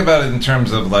mean, think about it in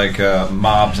terms of like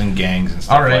mobs and gangs and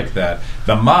stuff like that.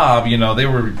 The mob, they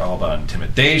were all about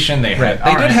intimidation. They did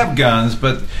have guns,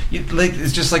 but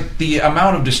it's just like the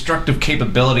amount of destructive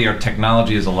capability our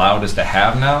technology has allowed us to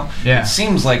have now. Yeah. It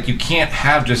seems like you can't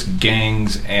have just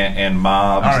gangs and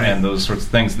mobs and those sorts of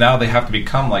things. Now they have to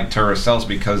become like terrorist cells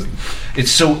because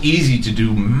it's so easy to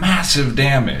do massive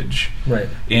damage. Right.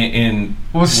 Seeing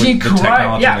the Karai,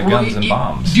 technology and the guns and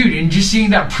bombs. Dude, and just seeing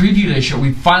that preview they showed,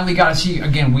 we finally got to see,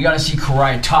 again, we got to see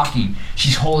Karai talking.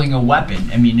 She's holding a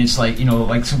weapon. I mean, it's like,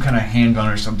 like some kind of handgun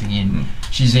or something, and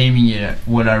she's aiming it at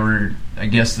whatever, I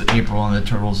guess, the April and the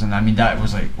Turtles, and I mean, that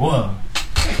was like, whoa.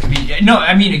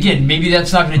 Again, maybe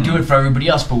that's not going to do it for everybody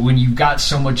else, but when you've got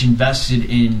so much invested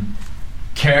in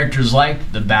characters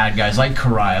like the bad guys, like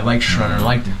Karai, like Shredder,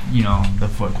 like the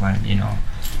Foot Clan,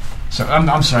 So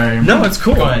I'm sorry. No, it's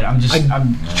cool. Go ahead. I'm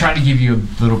trying to give you a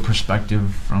little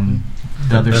perspective from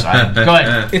the other side. Go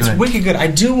ahead. It's wicked good. I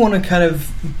do want to kind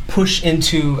of push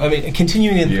into,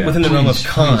 continuing within the realm of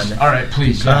con. Please. All right,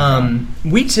 please.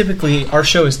 Our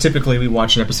show is typically, we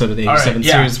watch an episode of the 87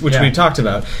 series, which we talked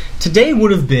about. Today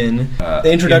would have been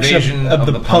the introduction of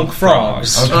the Punk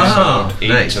Frogs.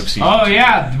 Nice. Oh,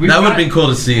 yeah. That would have been cool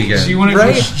to see again. So you want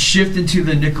to shift into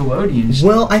the Nickelodeon stuff?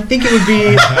 Well, I think it would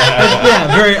be,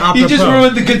 very apropos. He just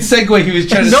ruined the good segue he was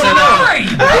trying to set up.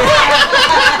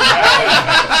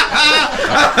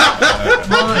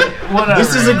 Whatever.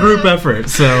 This is a group effort,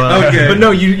 so but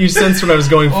no, you sensed what I was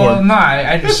going for. Well, no,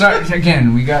 I sorry.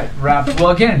 Again, we got wrapped. Well,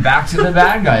 again, back to the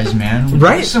bad guys, man.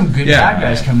 There's some good bad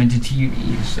guys coming to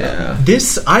TV. So. Yeah.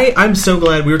 This, I'm so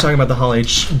glad we were talking about the Hall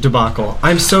H debacle.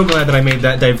 I'm so glad that I made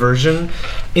that diversion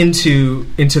into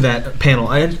that panel.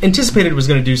 I anticipated it was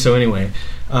going to do so anyway,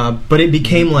 but it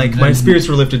became like my spirits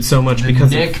were lifted so much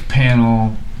because Nick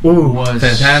panel. Was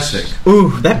fantastic.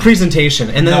 That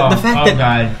presentation and the fact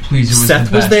that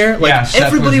Seth was there,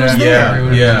 everybody was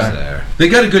there. Yeah. They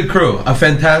got a good crew, a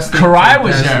fantastic. Karai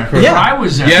was there. Karai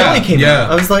was there. Kelly came out.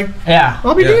 I was like,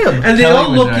 I'll be damned. And they all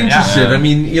look interested. I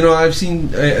mean, I've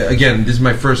seen again. This is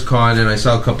my first con, and I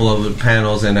saw a couple of the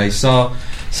panels, and I saw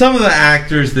some of the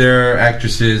actors there,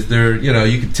 actresses. They're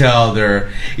you could tell they're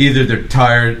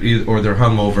tired or they're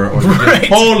hungover or they're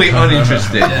totally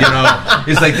uninterested.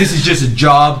 It's like this is just a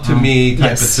job to me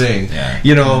type of thing. Yeah.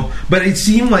 But it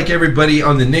seemed like everybody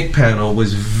on the Nick panel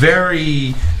was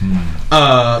very.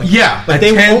 But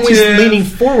they were always leaning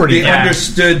forward. They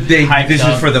understood this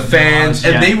is for the fans,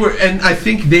 and I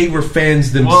think they were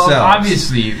fans themselves. Well,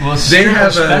 obviously, they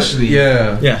have especially.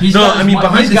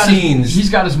 Behind the scenes, he's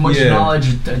got as much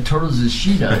knowledge of Turtles as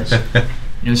she does.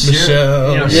 Ciro's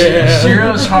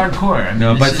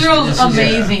hardcore. But Ciro's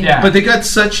amazing. Yeah. But they got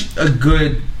such a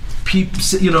good. People,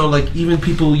 like even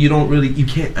people you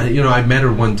can't. I met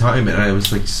her one time and I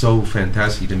was like so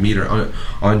fantastic to meet her.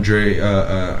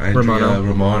 Andrea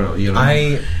Romano.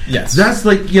 That's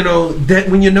like that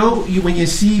when when you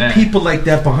see people like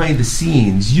that behind the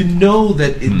scenes,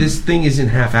 that this thing isn't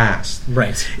half-assed.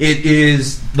 Right. It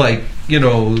is like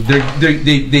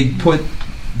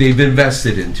they've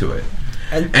invested into it.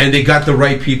 And they got the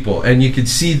right people, and you can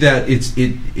see that it's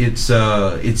you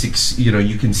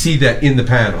can see that in the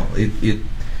panel.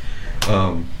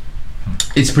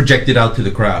 It's projected out to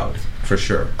the crowd for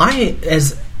sure.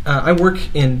 I work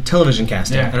in television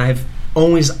casting, and I've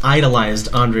always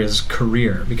idolized Andrea's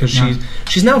career because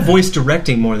she's now voice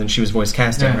directing more than she was voice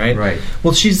casting, right? Right.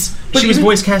 Well, she was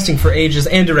voice casting for ages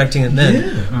and directing and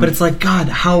then, but it's like God,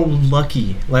 how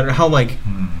lucky,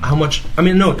 how much. I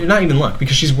mean, no, not even luck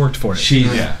because she's worked for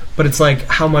it. But it's like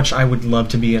how much I would love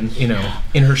to be in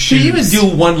her shoes. To even do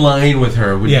one line with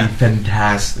her would be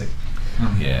fantastic.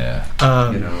 Yeah.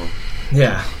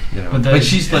 Yeah. But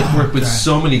she's worked with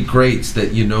so many greats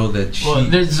that that she. Well,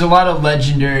 there's a lot of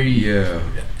legendary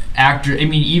actor. I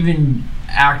mean, even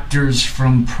actors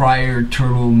from prior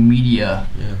Turtle media.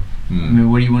 Yeah. I mean,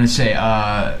 what do you want to say?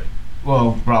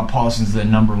 Rob Paulson's the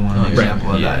number one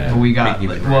example of that. But we got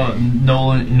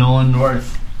Nolan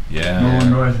North. Yeah. Nolan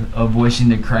North voicing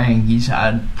the Krang. He's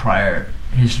had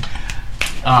his.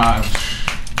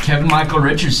 Kevin Michael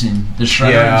Richardson, the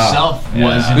Shredder himself,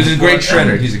 was. He's a great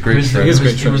Shredder. He's a great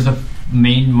Shredder. It was the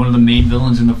one of the main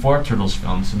villains in the 4 Turtles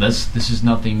film. So this is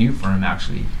nothing new for him,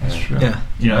 actually. That's true.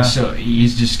 Yeah. So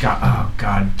he's just got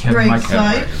Kevin Greg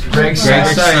Sipes. Greg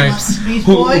Sipes. Beast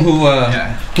Who Boy. who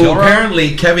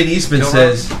apparently Kevin Eastman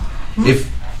says if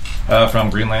from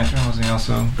Green Lantern was he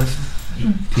also?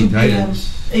 Teen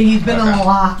Titans. He's been in a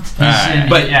lot.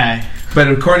 But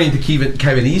according to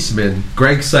Kevin Eastman,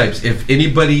 Greg Sipes, if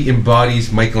anybody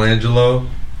embodies Michelangelo,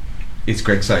 it's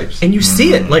Greg Sipes. And you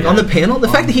see it, like on the panel, the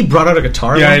fact that he brought out a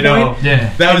guitar. Yeah, at I one know. point,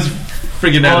 Yeah. That was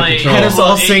friggin' out of control. Had us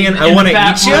all singing, "I want to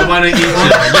eat you." I want to eat you.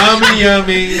 Yummy,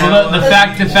 yummy. Well, the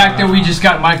fact that we just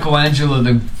got Michelangelo,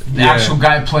 the actual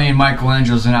guy playing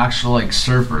Michelangelo is an actual like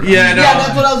surfer. Yeah, no. Yeah,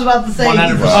 that's what I was about to say.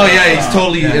 100%. Oh yeah, he's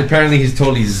totally. Apparently, he's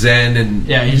totally zen and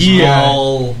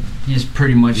he's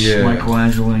pretty much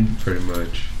Michelangelo. Pretty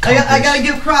much. I gotta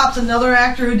give props. Another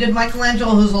actor who did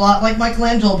Michelangelo, who's a lot like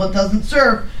Michelangelo but doesn't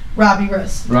surf, Robbie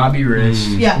Riss.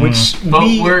 Yeah.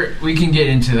 We can get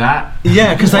into that.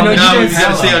 Yeah, because I know you Now we guys.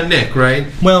 gotta stay on Nick, right?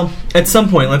 Well, at some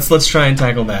point, let's try and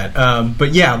tackle that.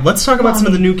 But yeah, let's talk about some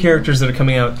of the new characters that are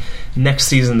coming out next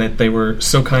season that they were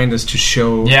so kind as to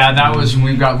show. Yeah, that was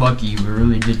we got lucky. We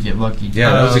really did get lucky.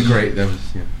 Yeah, that was a great. That was.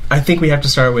 Yeah. I think we have to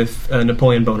start with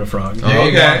Napoleon Bonafrog.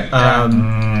 Okay.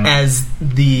 As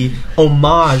the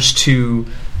homage to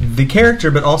the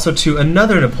character, but also to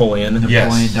another Napoleon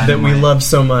that we love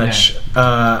so much.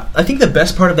 Yeah. I think the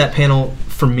best part of that panel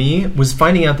for me was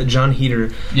finding out that John Heder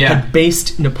had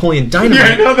based Napoleon Dynamite.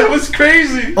 Yeah, I know, that was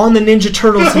crazy. On the Ninja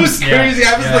Turtles. That was crazy.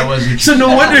 I was like, so no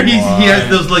wonder he has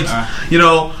those like,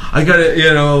 I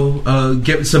gotta,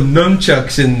 get some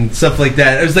nunchucks and stuff like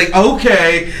that. I was like,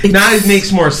 okay, now it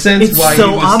makes more sense. It's why so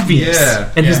he was, obvious.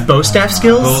 Yeah. And his bow staff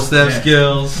skills.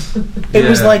 Skills. It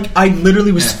was like I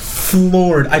literally was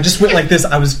floored. I just went like this.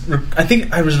 I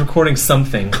think I was recording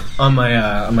something on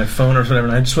my phone or whatever,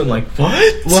 and I just went like, what?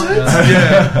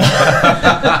 Yeah.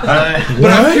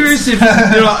 But I'm curious if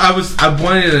I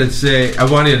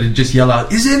wanted to just yell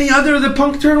out, is any other of the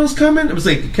Punk Turtles coming? I was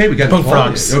like, okay, we got Punk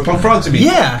Frogs. Punk Frogs. I mean,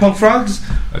 yeah, Punk Frogs.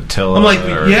 Attila. I'm like,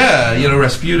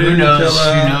 Rasputin. Who knows?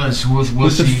 Attila. Who knows? We'll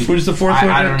see. Who's the fourth one?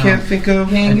 I can't think of.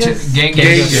 Genghis.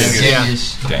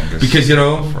 Genghis. Because it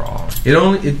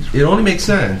only makes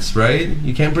sense, right?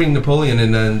 You can't bring Napoleon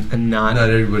and not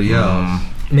everybody else.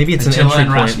 Maybe it's Attila an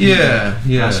entry point. Yeah.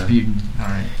 Rasputin. All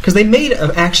right. Because they made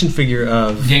an action figure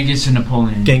of Genghis and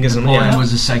Napoleon. Napoleon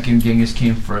was the second. Genghis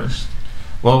came first.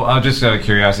 Well, just out of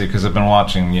curiosity, because I've been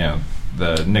watching,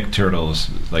 the Nick Turtles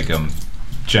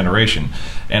generation,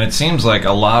 and it seems like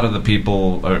a lot of the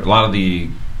people, or a lot of the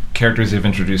characters they've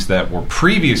introduced that were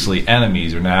previously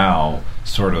enemies are now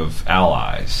sort of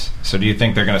allies. So do you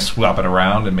think they're going to swap it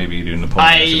around and maybe do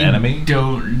Napoleon as an enemy? I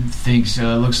don't think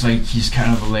so. It looks like he's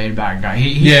kind of a laid back guy.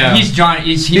 He's John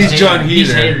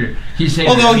Heder.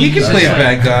 Although he can play a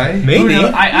bad guy. Maybe.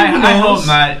 I hope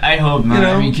not.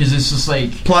 I mean, because it's just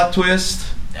like plot twist.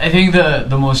 I think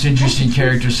the most interesting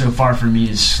character so far for me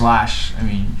is Slash. I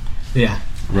mean,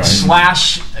 right.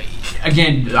 Slash.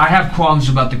 Again, I have qualms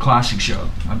about the classic show.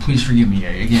 Please forgive me.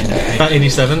 Again, about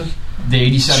 87. The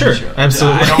 87 show.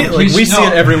 Absolutely. We see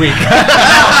it every week. Please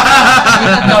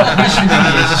forgive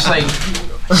me. It's just like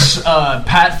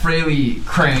Pat Fraley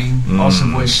Krang also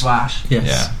voiced Slash. Yes.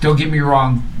 Yeah. Don't get me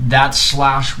wrong. That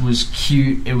Slash was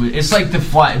cute. It's like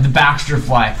the Baxter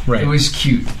fly. Right. It was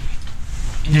cute.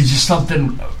 There's just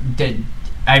something that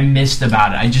I missed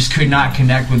about it. I just could not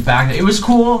connect with Baxter. It was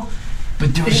cool.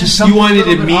 But there was just something. You wanted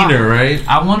it meaner, right?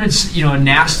 I wanted, a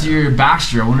nastier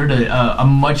Baxter. I wanted a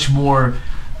much more,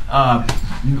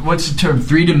 what's the term?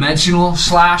 3-dimensional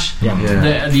Slash.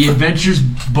 Yeah. The Adventures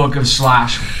book of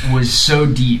Slash was so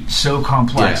deep, so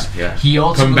complex. Yeah. He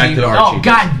ultimately. Coming back to Archie.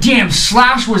 Goddamn!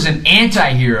 Slash was an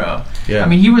anti-hero. Yeah. I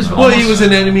mean, he was. He was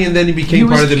an enemy, and then he became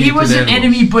part of the. He was an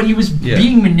enemy, but he was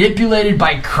being manipulated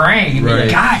by Krang. Right.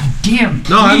 God damn!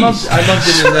 No, I loved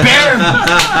it. Spare me.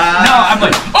 No, I'm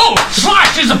like,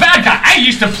 Slash is a bad guy. I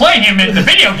used to play him in the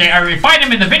video game. I find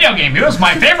him in the video game. He was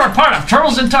my favorite part of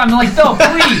Turtles in Time. I'm like, no,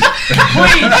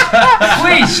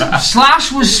 please.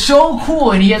 Slash was so cool,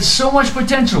 and he had so much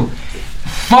potential.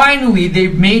 Finally, they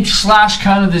made Slash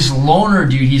kind of this loner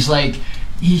dude. He's like.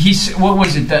 He's what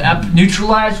was it? The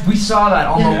Neutralized. We saw that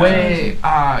on the way.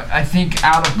 I think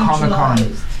out of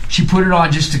Comic-Con. She put it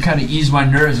on just to kind of ease my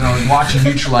nerves, and I was watching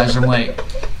Neutralized. I'm like,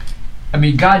 I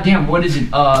mean, goddamn, what is it?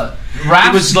 Raph,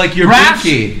 it was like your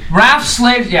Binky. Raph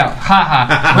saves,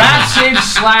 Raph saves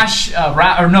Slash.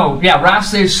 Raph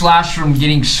saves Slash from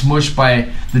getting smushed by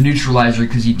the Neutralizer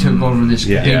because he took over this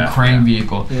big Krang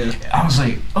vehicle. Yeah. I was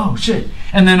like, oh shit!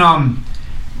 And then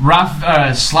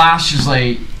Raph Slash is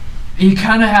like. He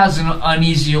kind of has an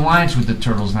uneasy alliance with the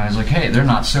Turtles, and I was like, hey, they're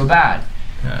not so bad.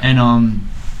 And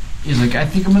he's like, I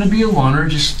think I'm gonna be a loner.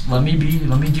 Just let me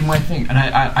do my thing. And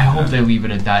I hope they leave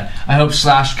it at that. I hope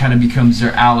Slash kind of becomes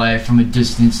their ally from a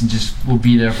distance and just will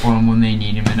be there for them when they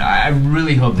need him. And I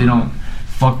really hope they don't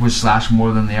fuck with Slash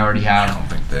more than they already have. I don't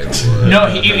think they would. No,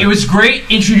 it was great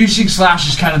introducing Slash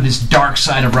as kind of this dark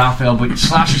side of Raphael, but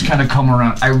Slash has kind of come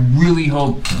around. I really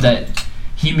hope that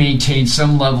he maintains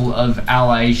some level of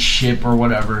allyship or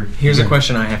whatever. Here's a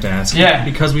question I have to ask. Yeah.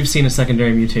 Because we've seen a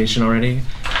secondary mutation already,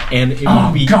 and it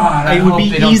would be I it would hope be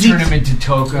they easy don't turn him into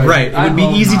Toka. Right, it would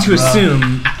be easy to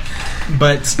assume,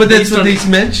 but that's what he's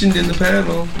mentioned in the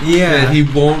panel. Yeah, that he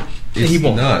won't. He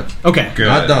won't. Not. Okay. Good.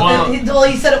 Not done. Well,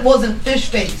 he said it wasn't fish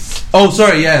face. Oh,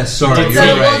 sorry. Yes, sorry. He You're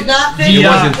said right. it was not fish He face.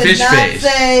 wasn't fish Did not face.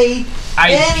 say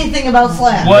anything about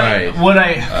Slash.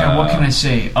 What can I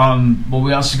say? Well,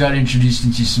 we also got introduced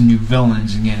into some new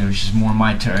villains again, which is more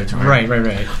my territory.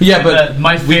 Right. Yeah, but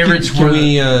my favorites were.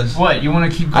 What you want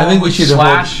to keep going? I think we with should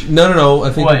Slash. No.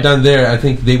 I think we're done there. I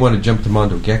think they want to jump to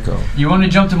Mondo Gecko. You want to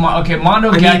jump to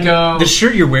Mondo Gecko? The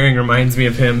shirt you're wearing reminds me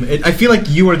of him. I feel like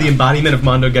you are the embodiment of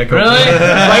Mondo Gecko. Really?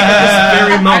 Right at this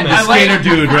very moment. Skater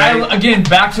dude, right? Again,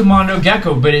 back to Mondo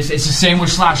Gecko, but it's the same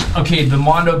with Slash. Okay, the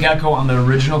Mondo Gecko on the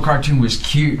original cartoon was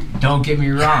cute. Don't get me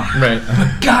wrong. Right.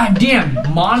 But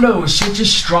goddamn, Mondo was such a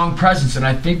strong presence, and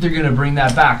I think they're going to bring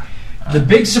that back. The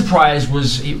big surprise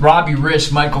was Robbie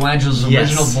Riss, Michelangelo's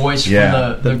original voice for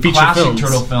the classic films.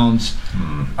 Turtle films.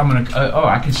 I'm gonna.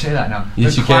 I can say that now.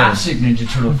 Yes, the classic Ninja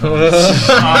Turtle films.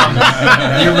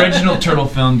 The original Turtle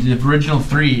film, the original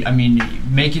 3. I mean,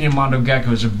 making him Mondo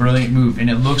Gecko is a brilliant move, and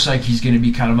it looks like he's going to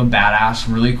be kind of a badass,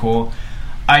 really cool.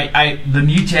 The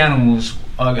Mutanimals.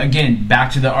 Again,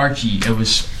 back to the Archie. It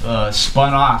was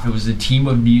spun off. It was the team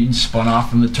of mutants spun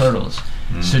off from the Turtles.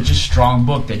 Such a strong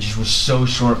book that just was so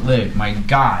short-lived. My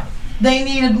God. They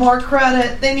needed more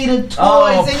credit. They needed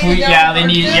toys.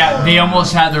 They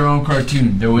almost had their own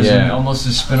cartoon. There was almost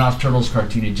a spin-off Turtles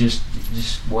cartoon. It just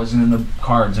wasn't in the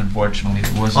cards, unfortunately.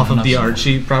 It wasn't off of the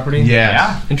Archie property.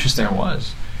 Yeah, interesting. There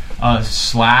was.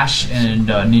 Slash and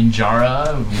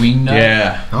Ninjara, Wingnut.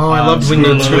 Yeah. Oh, I loved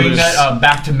Wingnut.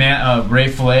 Back to Ray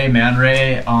Fillet, Man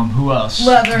Ray. Who else?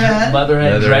 Leatherhead,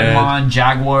 Dreadmon,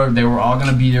 Jaguar. They were all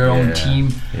going to be their own team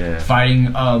fighting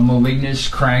Malignus.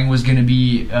 Krang was going to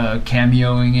be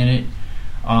cameoing in it.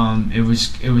 It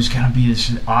was going to be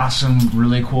this awesome,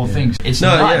 really cool thing. It's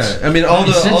nuts. I mean, all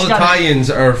the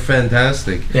tie-ins are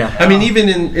fantastic. Yeah. I mean, even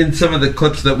in some of the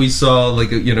clips that we saw,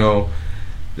 like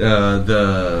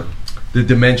the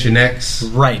Dimension X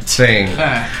thing.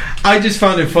 I just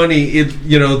found it funny.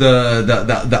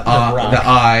 The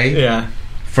eye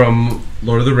from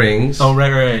Lord of the Rings. Oh,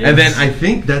 right. And then I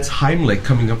think that's Heimlich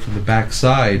coming up from the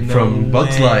backside from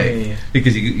Bug's Life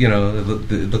because it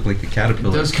looked like a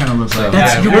caterpillar. It does kind of look like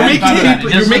that. You're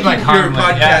making your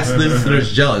podcast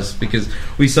listeners jealous because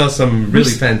we saw some really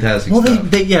fantastic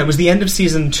stuff. It was the end of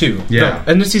season 2. Yeah,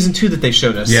 end of season 2 that they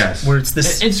showed us. Yes, where it's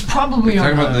this. It's probably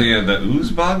talking about the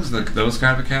ooze bugs, those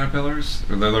kind of caterpillars.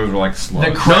 Or those were like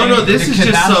slugs. No, this is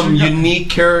just some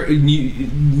unique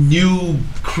new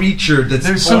creature that's.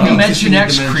 There's some Dimension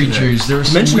X creatures. There was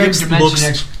Dimension X Dimension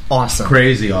X. Awesome,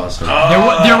 crazy awesome. There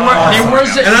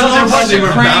was and I love how they were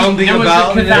bounding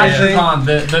about and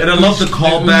I love the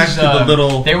callback to the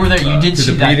little. They were there. You did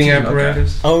see the breathing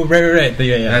apparatus. Oh, right.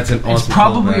 Yeah. That's an awesome. It's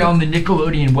probably on the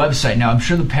Nickelodeon website now. I'm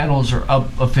sure the panels are up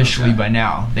officially by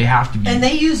now. They have to be. And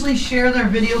they usually share their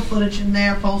video footage in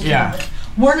their post. Yeah.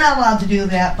 We're not allowed to do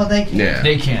that, but they can. Yeah.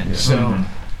 They can. Yeah.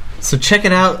 So check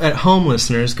it out at home,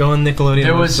 listeners. Go on Nickelodeon.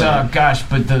 There was,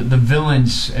 but the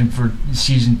villains, and for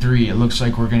season 3, it looks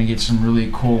like we're going to get some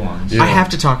really cool ones. Yeah. I have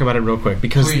to talk about it real quick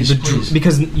because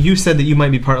because you said that you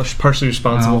might be partially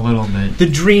responsible. A little bit. The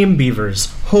Dream Beavers.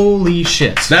 Holy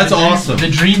shit! That's awesome. The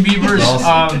Dream Beavers.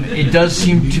 It does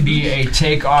seem to be a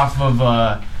take off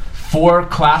of 4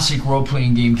 classic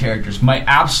role-playing game characters. My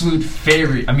absolute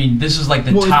favorite. I mean, this is like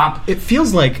the top. It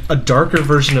feels like a darker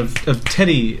version of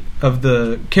Teddy of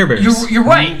the Care Bears. You're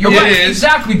right. You're right. Is,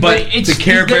 exactly. But it's the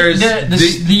Care Bears.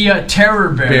 The Terror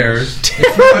Bears.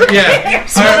 Yeah.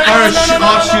 Our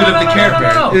offshoot of the Care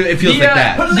Bears. It feels like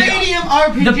that. Palladium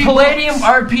RPG. The Palladium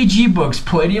RPG books.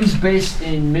 Palladium's based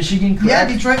in Michigan. Correct? Yeah,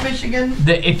 Detroit, Michigan.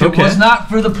 If it was not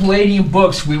for the Palladium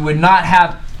books, we would not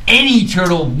have any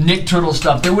Nick Turtle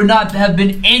stuff. There would not have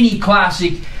been any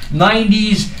classic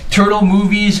 90s Turtle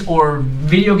movies or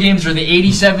video games or the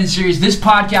 87 series. This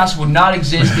podcast would not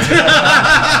exist. No,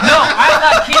 I'm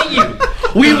not kidding you.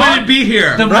 We wouldn't be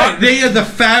here. They are the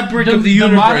fabric of the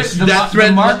universe. That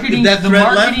thread left,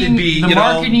 it'd be 0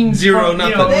 nothing.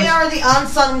 They are the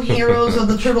unsung heroes of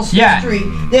the Turtle history.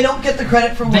 They don't get the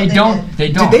credit for what they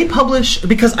did. Did they publish?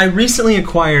 Because I recently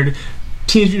acquired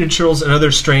Teenage Mutant Ninja Turtles and Other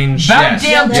Strange... About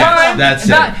damn time! That's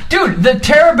it. Dude, the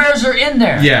Terror Bears are in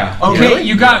there. Yeah. Okay, really?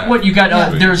 you got what? You got,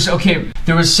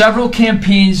 there was several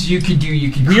campaigns you could do.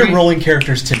 We are rolling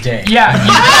characters today. Yeah.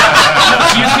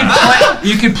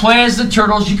 You could play as the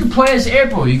Turtles, you could play as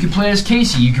April, you could play as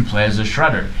Casey, you could play as a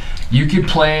Shredder. You could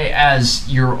play as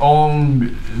your own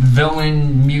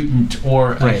villain mutant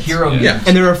or a hero mutant. Yeah.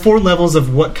 And there are 4 levels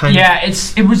of what kind of... Yeah,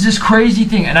 it was this crazy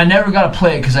thing, and I never got to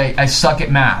play it because I suck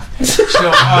at math. So,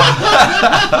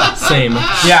 Same.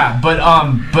 Yeah, but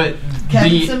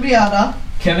Kevin Symbiote.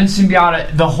 Kevin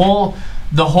Symbiote, the whole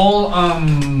the whole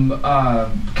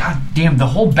the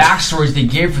whole backstories they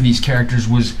gave for these characters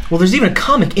was... Well, there's even a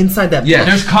comic inside that book. Yeah,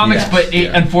 there's comics, but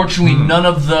unfortunately none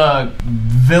of the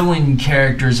villain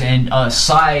characters and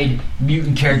side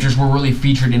mutant characters were really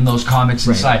featured in those comics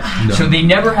inside. No. So they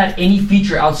never had any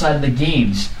feature outside of the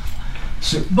games.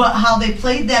 So, but how they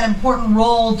played that important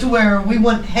role to where we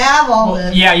wouldn't have all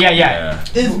this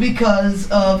is because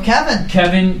of Kevin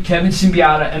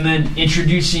Symbiote, and then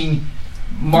introducing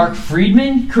Mark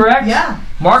Friedman, correct? Yeah.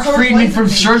 Mark Friedman from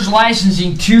Surge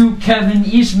Licensing to Kevin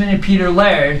Eastman and Peter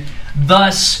Laird,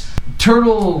 thus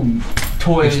Turtle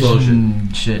Toys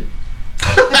and shit.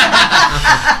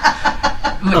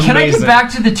 Can I get back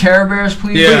to the Terror Bears,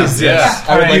 please? Yes.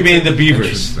 You mean the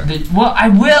Beavers. I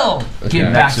will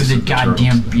get back to the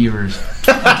goddamn Beavers.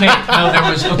 Okay, no,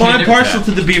 there was... Okay, well, I'm partial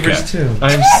to the Beavers, too.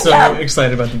 I'm so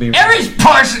excited about the Beavers. Everybody's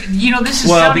partial... You know, this is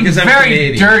sounding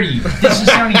very dirty. This is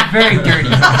sounding very dirty.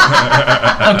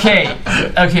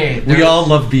 Okay. We all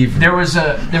love Beavers. There was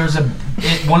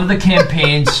one of the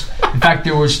campaigns... In fact,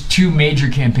 there was 2 major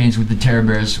campaigns with the Terror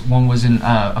Bears. One was in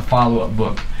a follow-up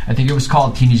book. I think it was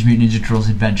called Teenage Mutant Ninja Turtles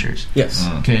Adventures. Yes.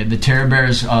 Okay, the Terror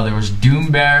Bears, there was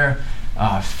Doom Bear,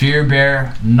 Fear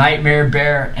Bear, Nightmare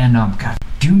Bear, and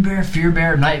Doom Bear, Fear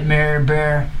Bear, Nightmare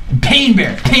Bear, and Pain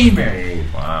Bear.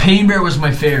 Wow. Pain Bear was my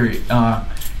favorite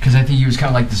because I think he was kind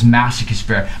of like this masochist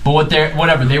bear. But they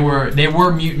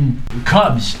were mutant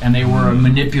cubs, and they were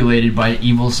manipulated by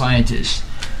evil scientists.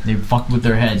 They fucked with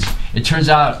their heads. It turns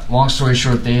out, long story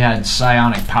short, they had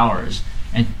psionic powers.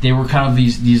 And they were kind of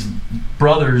these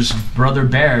brother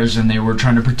bears, and they were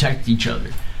trying to protect each other.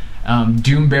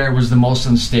 Doom Bear was the most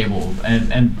unstable,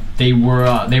 and they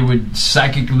would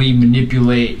psychically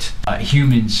manipulate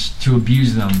humans to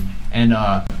abuse them. And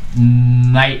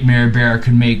Nightmare Bear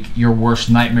could make your worst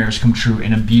nightmares come true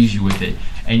and abuse you with it.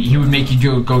 And he would make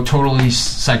you go totally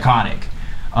psychotic.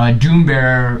 Doom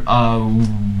Bear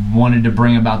wanted to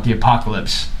bring about the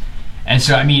apocalypse. And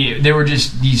so, I mean, they were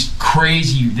just these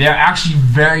crazy... They're actually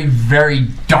very, very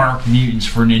dark mutants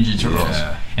for Ninja Turtles.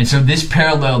 Yeah. And so this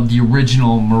paralleled the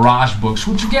original Mirage books,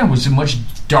 which, again, was a much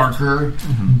darker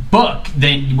book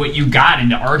than what you got in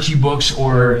the Archie books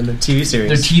or in the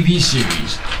TV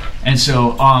series. And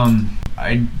so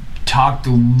I talked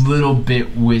a little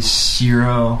bit with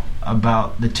Ciro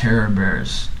about the Terror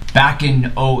Bears. Back in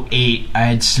 2008, I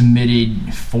had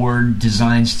submitted 4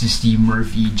 designs to Steve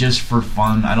Murphy just for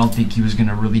fun. I don't think he was going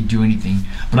to really do anything.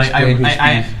 But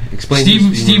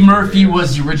Steve Murphy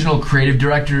was the original creative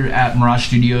director at Mirage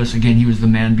Studios. Again, he was the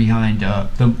man behind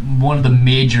one of the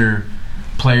major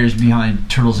players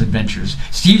behind Turtles Adventures.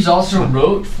 Steve's also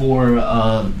wrote for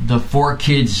the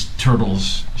 4Kids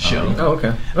Turtles show. Oh,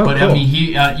 okay. But cool. I mean,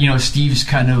 he, Steve's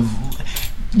kind of...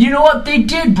 You know what? They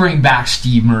did bring back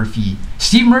Steve Murphy.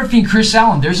 Steve Murphy and Chris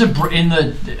Allen. There's in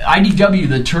the IDW,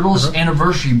 the Turtles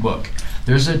Anniversary book.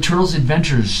 There's a Turtles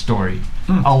Adventures story,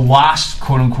 a lost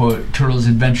quote unquote Turtles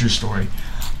Adventures story.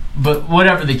 But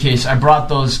whatever the case, I brought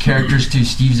those characters to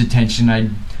Steve's attention. I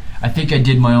think I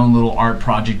did my own little art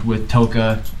project with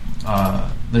Toka,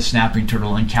 the snapping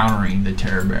turtle, encountering the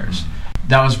Terror Bears.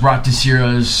 That was brought to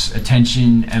Ciro's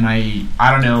attention, and I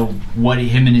don't know what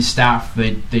him and his staff,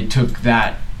 they took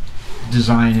that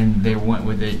design and they went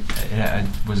with it. It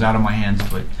was out of my hands,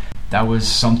 but that was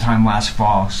sometime last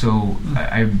fall. So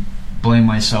I blame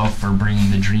myself for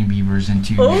bringing the Dream Beavers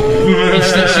into.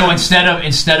 So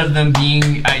instead of them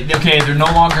being they're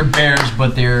no longer bears,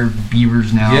 but they're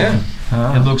beavers now. Yeah.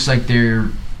 It looks like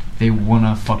they want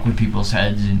to fuck with people's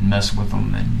heads and mess with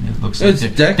them, and it looks like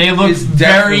they look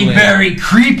very, very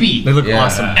creepy. They look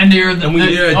awesome, and they're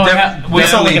we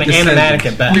saw like an animatic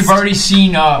at best. We've already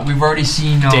seen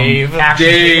Dave. Action.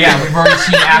 Yeah, we've already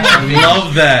seen action.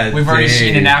 Love that. We've already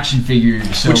seen an action figure,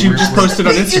 which you just posted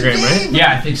on Instagram, right?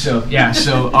 Yeah, I think so. Yeah,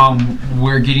 so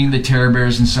we're getting the Terror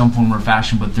Bears in some form or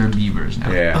fashion, but they're beavers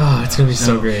now. Yeah. Oh, it's gonna be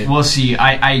so great. We'll see.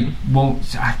 I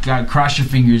gotta cross your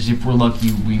fingers. If we're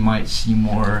lucky, we might see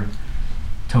more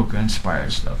Toka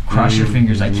inspired stuff. Cross your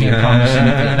fingers. I can't promise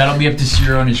anything. That'll be up to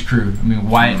Ciro and his crew. I mean,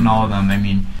 Wyatt and all of them. I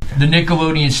mean, The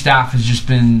Nickelodeon staff has just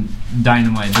been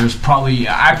dynamite. I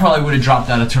probably would have dropped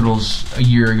out of Turtles a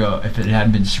year ago if it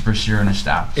hadn't been Super Seer and a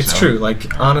staff. It's true.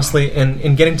 Like honestly,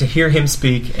 and getting to hear him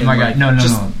speak. And my God, no.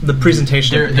 The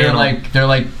presentation.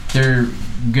 They're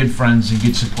good friends and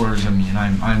good supporters of me, and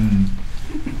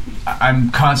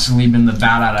I'm constantly been the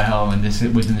bat out of hell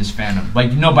within this fandom.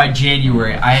 Like, by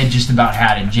January, I had just about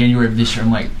had it. January of this year,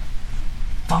 I'm like,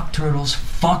 fuck Turtles,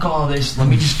 fuck all this. Let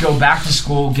me just go back to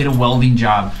school, get a welding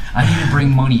job. I need to bring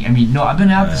money. I mean, I've been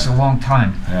at this a long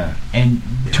time. Yeah. And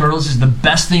Turtles is the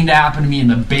best thing to happen to me and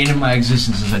the bane of my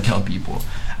existence, as I tell people.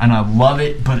 And I love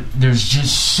it, but there's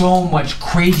just so much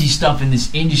crazy stuff in this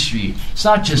industry. It's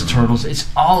not just Turtles, it's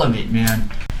all of it,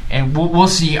 man. And we'll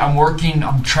see.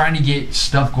 I'm trying to get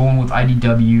stuff going with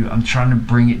IDW. I'm trying to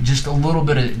bring it just a little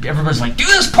bit of... Everybody's like, do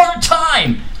this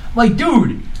part-time! I'm like,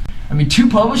 dude... 2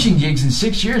 publishing gigs in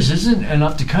 6 years isn't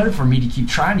enough to cut it for me to keep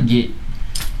trying to get,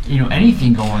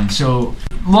 anything going. So,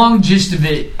 long gist of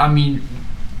it,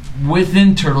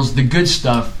 within Turtles, the good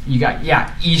stuff, you got,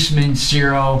 Eastman,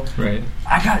 Zero. Right.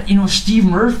 I got, Steve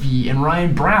Murphy and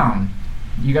Ryan Brown.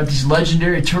 You got these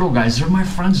legendary Turtle guys. They're my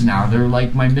friends now. They're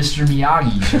like my Mr.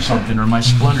 Miyagi's or something, or my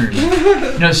Splinters.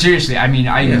 No, seriously. I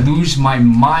lose my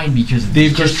mind because of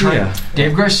Dave Garcia.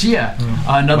 Dave Garcia.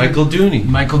 Another Michael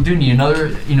Dooney. Another,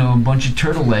 a bunch of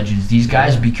Turtle legends. These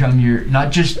guys become your,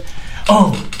 not just...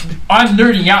 Oh, I'm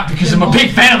nerding out because I'm a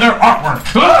big fan of their artwork.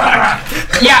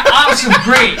 Yeah, awesome,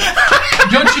 great.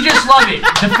 Don't you just love it?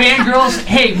 The fangirls,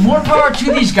 hey, more power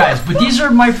to these guys. But these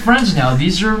are my friends now.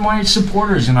 These are my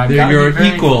supporters, and they're your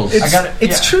equals.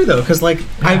 It's true though, because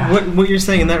what you're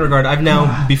saying in that regard, I've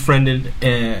now befriended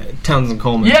Townsend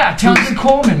Coleman. Yeah, Townsend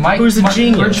Coleman, who's a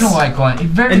genius, original icon,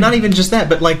 and not even just that,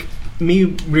 but me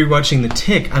rewatching The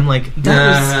Tick, I'm like,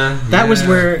 that was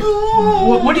where.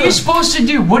 What are you supposed to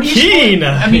do? What are you?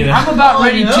 I'm about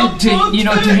ready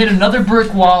to hit another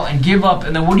brick wall and give up.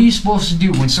 And then what are you supposed to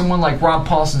do when someone like Rob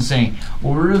Paulson saying,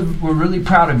 "Well, we're really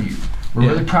proud of you. We're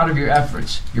really proud of your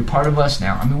efforts. You're part of us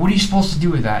now." What are you supposed to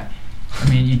do with that?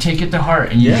 You take it to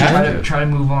heart and you try to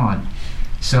move on.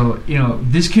 So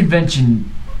this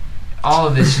convention. All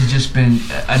of this has just been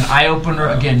an eye-opener.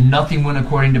 Again, nothing went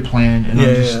according to plan. And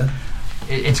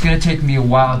it's going to take me a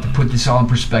while to put this all in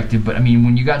perspective. But,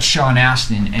 when you got Sean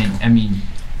Astin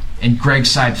and Greg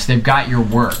Sipes, they've got your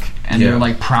work. And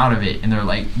they're, proud of it. And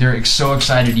they're so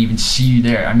excited to even see you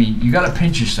there. You got to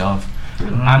pinch yourself.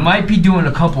 I might be doing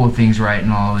a couple of things right in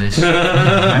all of this.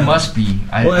 I must be.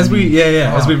 As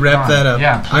we wrap that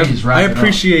up, please I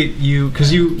appreciate you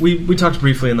because we talked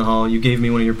briefly in the hall. You gave me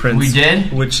one of your prints. We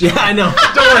did. Which I know.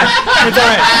 Don't worry.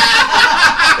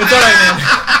 It's all right, man.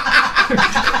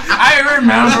 I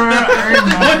remember.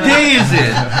 What day is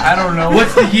it? I don't know.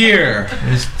 What's the year?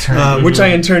 Which I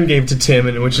in turn gave to Tim,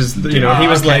 and which is he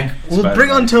was like, "Well,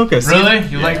 bring on Tokus." Really?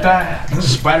 You like that?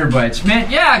 Spider bites, man.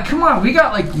 Yeah, come on. We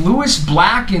got Lewis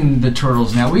Black in the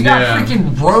Turtles now. We got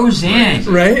freaking Roseanne.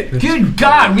 Right? Good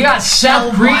God, we got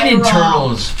Seth Green in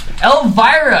Turtles.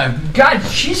 Elvira, God,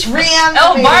 she's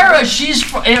Elvira. She's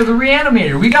the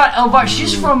Reanimator. We got Elvira.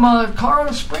 She's from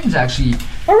Colorado Springs, actually.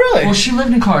 Oh, really? Well, she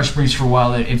lived in Colorado Springs for a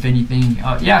while. If anything,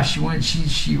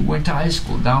 she went to high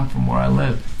school down from where I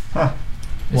live. Huh.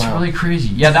 It's really crazy.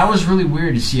 Yeah, that was really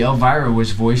weird to see. Elvira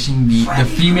was voicing the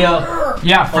female.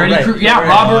 Yeah, Freddy Krueger. Yeah,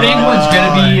 Robert Englund's going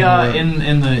to be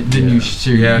in the new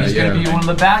series. Yeah, he's going to be one of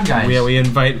the bad guys. Yeah, we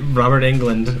invite Robert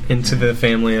Englund into the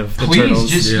family of the Turtles.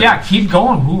 Please, just keep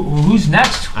going. Who's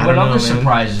next? What other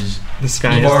surprises? The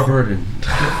sky Bar Burden.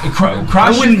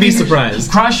 I wouldn't be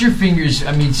surprised. Cross your fingers.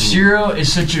 Zero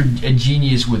is such a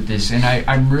genius with this, and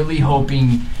I'm really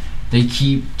hoping they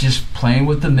keep just playing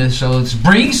with the mythos,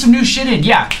 bringing some new shit in.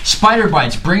 Yeah, spider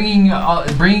bites, bringing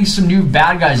some new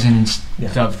bad guys in and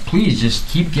stuff. Please, just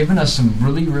keep giving us some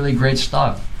really, really great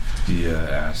stuff.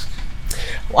 Ask.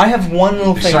 Well, I have one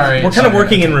little thing. We're kind of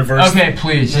working in reverse. Okay,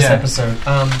 please. This episode.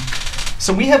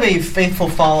 So we have a faithful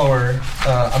follower.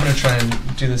 I'm going to try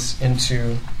and do this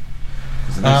into.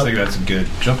 I think that's a good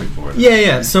jumping point.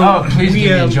 Yeah. So please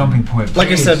give me a jumping point. Please, like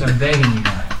I said, I'm begging you.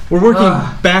 We're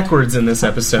working backwards in this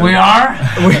episode. We are?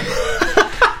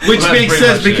 Which makes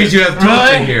sense because you have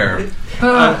Token here.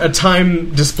 A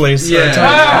time displaced.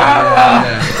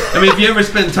 Yeah. If you ever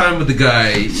spend time with the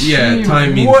guy,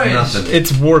 time means nothing.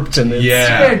 It's warped and it's...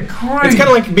 Yeah. It's kind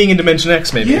of like being in Dimension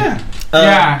X, maybe.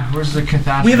 Yeah. Where's the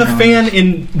catastrophe? We have a fan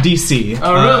in DC.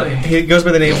 Oh, really? He goes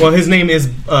by the name... Well, his name is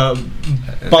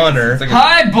Bonner.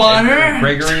 Hi, Bonner.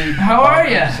 Gregory. How are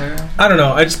you? I don't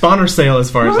know. It's Bonner Sale as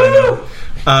far as I know.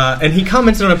 And he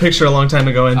commented on a picture a long time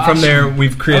ago, and from there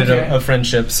we've created a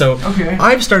friendship. So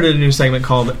I've started a new segment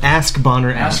called Ask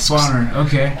Bonner Asks. Ask Bonner,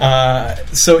 okay.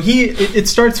 So it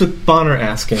starts with Bonner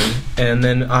asking, and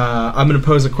then I'm going to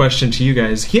pose a question to you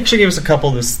guys. He actually gave us a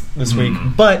couple this week,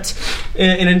 but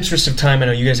in interest of time, I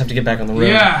know you guys have to get back on the road.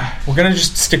 Yeah. We're going to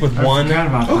just stick with one. Forgot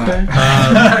about okay.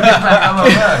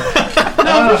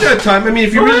 No, we've got time. I mean,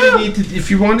 if you really need to, if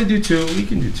you want to do two, we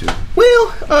can do two.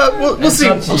 Well, we'll see.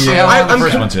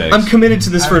 I'm committed to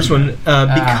this first one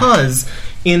because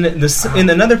in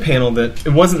another panel that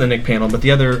it wasn't the Nick panel, but the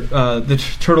other the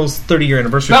Turtles 30-year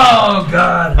anniversary. Oh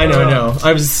God! I know.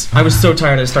 I was so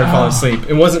tired I started falling asleep.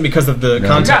 It wasn't because of the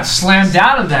content. You got slammed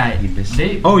out of that.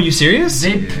 Are you serious?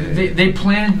 They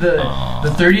planned the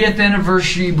 30th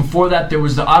anniversary. Before that, there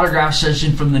was the autograph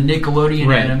session from the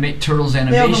Nickelodeon Turtles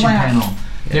animation panel.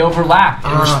 They overlapped.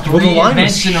 There was 3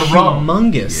 events in a row.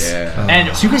 Humongous. Yeah.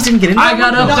 And so you guys didn't get in there? I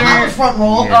got up there. Front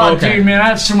row. Oh, dude, man, I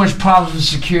have so much problems with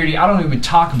security. I don't even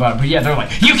talk about it. But yeah, they're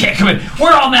like, you can't come in.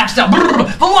 We're all maxed out.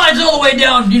 The line's all the way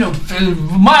down, a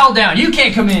mile down. You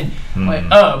can't come in. Like,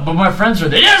 but my friends are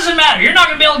there. It doesn't matter. You're not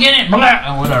going to be able to get in.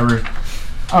 And whatever.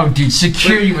 Oh, dude,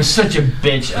 security was such a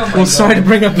bitch. Oh, well, sorry to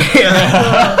bring up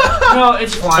no,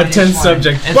 it's fine. A tense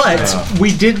subject. But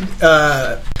we did...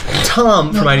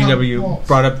 Tom from IDW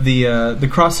brought up the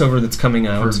crossover that's coming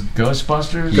out. For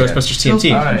Ghostbusters? Ghostbusters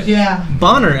TMT. Right. Yeah.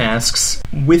 Bonner asks,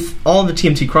 with all the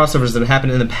TMT crossovers that have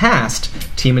happened in the past,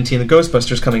 TMNT and the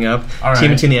Ghostbusters coming up,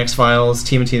 TMNT and the X-Files,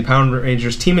 TMNT and the Power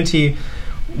Rangers, TMNT,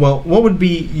 well, what would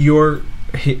be your...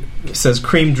 It says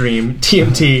Cream Dream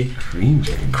TMT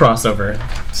crossover.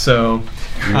 So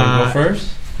you want to go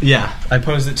first? Yeah, I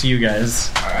posed it to you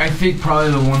guys. I think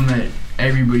probably the one that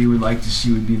everybody would like to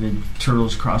see would be the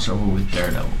Turtles crossover with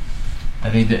Daredevil. I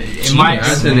think that it might.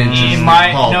 That's an interesting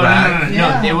callback.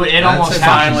 No. It almost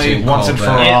finally once and for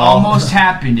all. It almost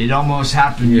happened. It almost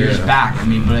happened years back. I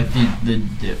mean, but I think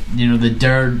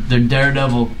the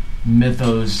Daredevil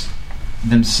mythos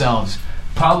themselves.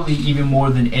 Probably even more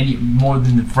than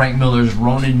the Frank Miller's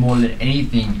Ronin, more than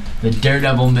anything, the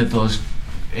Daredevil mythos,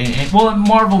 and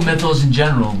Marvel mythos in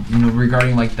general,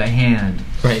 regarding like the hand,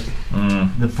 right?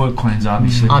 The Foot Clan's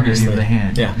obviously the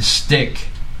hand, yeah. The stick,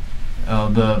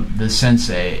 the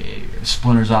Sensei,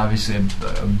 Splinter's obviously a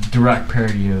direct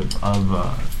parody of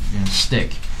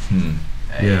Stick.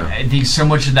 Yeah. I think so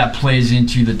much of that plays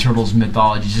into the Turtles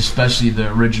mythologies, especially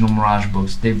the original Mirage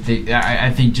books.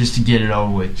 I think just to get it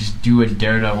over with, just do a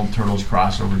Daredevil Turtles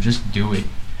crossover. Just do it.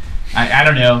 I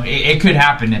don't know. It could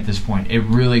happen at this point. It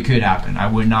really could happen. I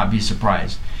would not be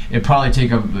surprised. It'd probably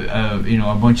take a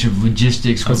bunch of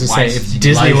logistics. I was going to say, if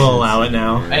Disney will allow it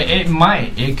now. It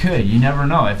might. It could. You never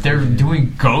know. If they're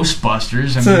doing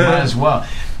Ghostbusters, I mean, might as well.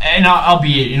 And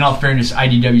albeit, in all fairness,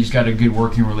 IDW's got a good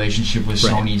working relationship with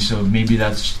Sony, so maybe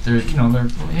that's they're hey,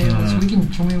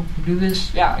 can we do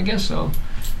this? Yeah, I guess so.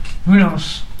 Who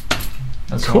knows?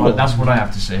 That's cool. That's what I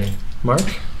have to say. Mark?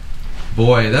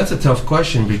 Boy, that's a tough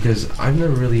question because I've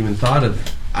never really even thought of.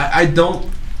 I don't.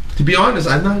 To be honest,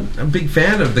 I'm not a big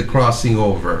fan of the crossing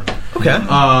over. Okay.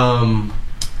 I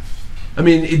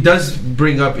mean, it does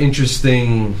bring up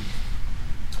interesting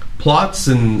plots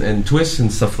and twists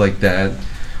and stuff like that.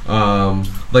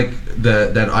 Like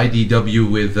that IDW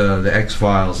with the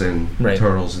X-Files and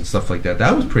Turtles and stuff like that.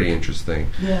 That was pretty interesting.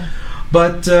 Yeah.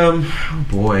 But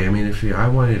boy, I mean, if I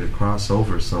wanted to cross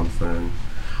over something,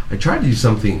 I tried to do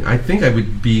something. I think I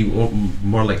would be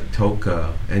more like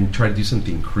Toka and try to do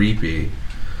something creepy.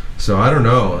 So I don't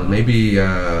know. Maybe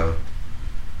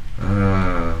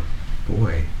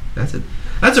boy, that's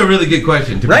a really good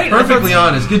question. To be perfectly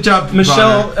honest, good job,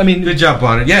 Michelle. Bonner. I mean, good job,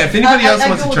 Bonner. Yeah, if anybody else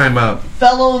wants to chime up,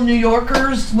 fellow New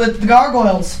Yorkers with the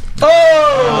Gargoyles.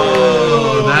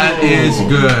 Oh, that is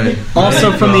good.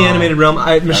 Also from the animated realm,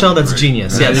 Michelle, that's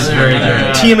genius. That is very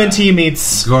good. TMNT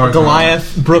meets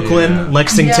Goliath, Brooklyn,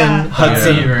 Lexington,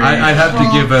 Hudson. I have to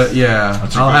give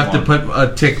I'll have to put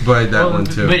a tick by that one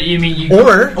too. But you mean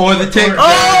or the tick?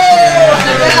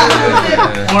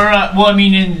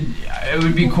 It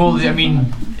would be cool. I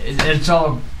mean, it's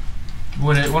all.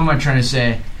 What am I trying to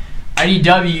say?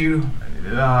 IDW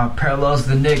parallels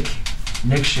the Nick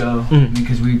show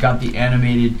because we got the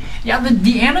animated. Yeah,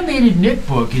 the animated Nick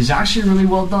book is actually really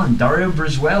well done. Dario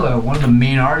Brizuela, one of the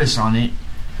main artists on it.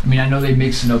 I mean, I know they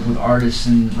mix it up with artists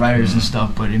and writers and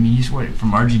stuff, but I mean, he's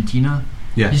from Argentina.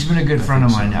 Yeah, he's been a good friend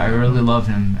of mine. I really love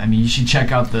him. I mean, you should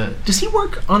check out the. Does he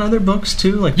work on other books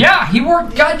too? Like he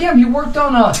worked. Goddamn, he worked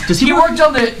on. He worked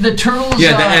on the Turtles.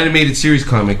 Yeah, the animated series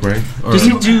comic, right? Does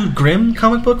he do Grimm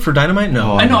comic book for Dynamite?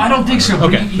 No, I don't think so.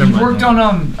 Okay, he worked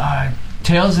on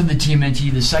Tales of the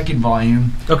TMNT, the second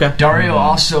volume. Okay. Dario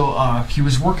also, he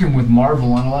was working with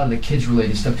Marvel on a lot of the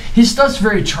kids-related stuff. His stuff's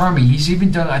very charming. He's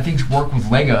even done, I think, work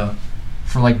with Lego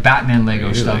for like Batman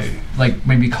Lego stuff, like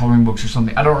maybe coloring books or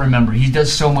something. I don't remember. He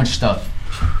does so much stuff,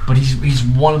 but he's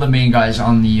one of the main guys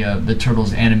on the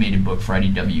Turtles animated book for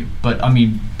IDW. But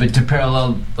to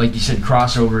parallel, like you said,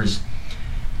 crossovers.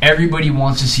 Everybody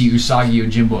wants to see Usagi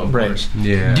Yojimbo, of course.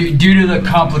 Yeah. Due to the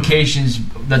complications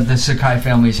that the Sakai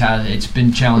families had, it's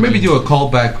been challenging. Maybe do a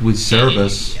callback with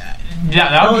Service. Yeah,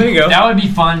 that would be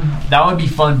fun. That would be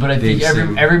fun. But I think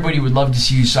everybody would love to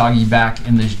see Usagi back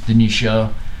in the new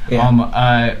show.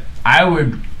 Yeah. I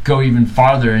would go even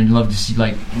farther and love to see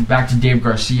back to Dave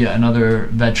Garcia, another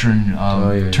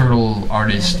veteran turtle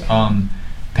artist.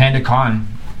 Panda Khan.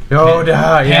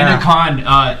 Panda Khan,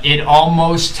 it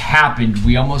almost happened.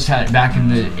 We almost had it back in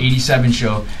the 87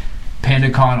 show. Panda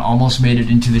Khan almost made it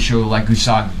into the show like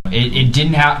Usagi. It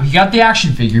didn't happen. He got the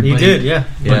action figure. He did, yeah.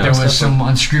 But there was some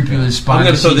unscrupulous I'm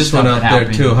going to throw this one out there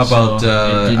happened, too. How about,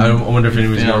 I wonder if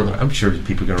anyone's going to, failed. I'm sure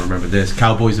people are going to remember this.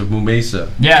 Cowboys of Moo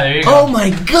Mesa. Yeah, there you go. Oh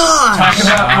my god! Talk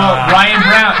about Ryan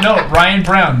Brown. No, Ryan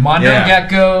Brown. Mondo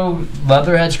Gecko,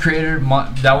 Leatherhead's creator.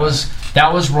 That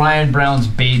was Ryan Brown's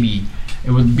baby. It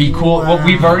would be cool. Wow. Well,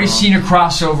 we've already seen a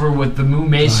crossover with the Moo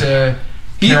Mesa.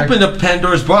 He opened up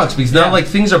Pandora's box because now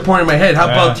things are pouring in my head. How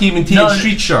about TMNT and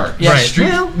Street Shark? Yeah, right.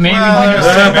 Maybe.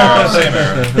 Same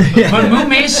era. But Moo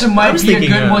Mesa might be a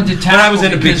good one to tackle. But I was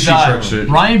in a big Street Shark shirt.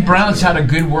 Ryan Brown's had a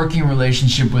good working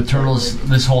relationship with Turtles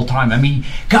this whole time. I mean,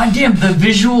 goddamn, the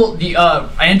visual,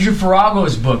 Andrew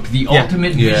Farago's book, The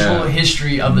Ultimate Visual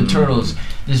History of the Turtles.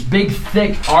 This big,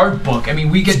 thick art book. I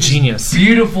mean, we get genius,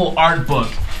 beautiful art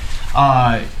book.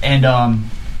 I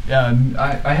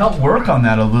helped work on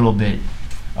that a little bit.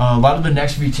 A lot of the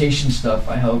Next Mutation stuff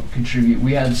I helped contribute.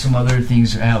 We had some other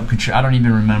things I helped contribute. I don't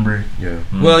even remember. Yeah.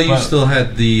 Well, you still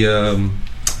had the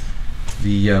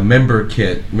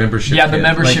membership. Yeah, the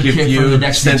membership kit if for the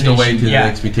Next sent Mutation. away to the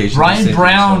Next Mutation.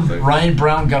 Ryan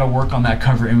Brown got to work on that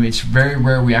cover, and it's very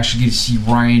rare we actually get to see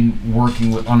Ryan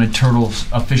working on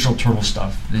official Turtle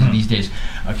stuff these days.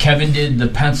 Kevin did the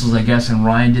pencils, I guess, and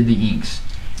Ryan did the inks.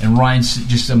 And Ryan's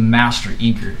just a master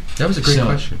inker. That was a great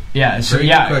question. Yeah,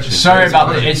 Question. Sorry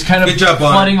about that. It's kind of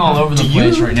flooding all over the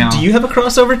place right now. Do you have a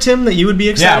crossover, Tim, that you would be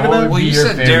excited about? Well, you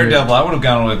said Daredevil. I would have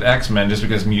gone with X-Men just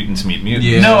because mutants meet mutants.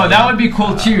 Yeah. No, that would be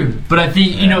cool too. But I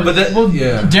think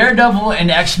Daredevil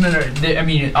and X-Men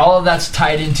are. All of that's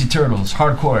tied into Turtles,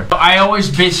 hardcore. I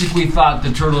always basically thought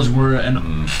the Turtles were a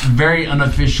very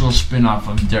unofficial spin-off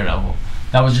of Daredevil.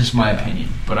 That was just my opinion,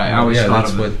 but I always thought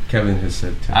that's what Kevin has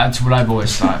said too. That's what I've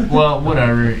always thought. Well,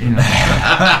 whatever,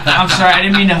 I'm sorry, I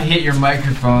didn't mean to hit your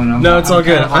microphone. No, it's all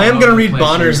good. I am going to read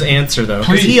Bonner's answer though,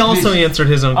 because he also answered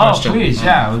his own question. Oh, please,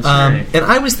 yeah. Let's and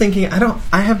I was thinking,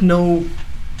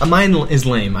 mine is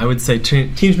lame. I would say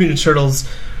Teenage Mutant Turtles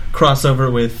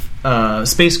crossover with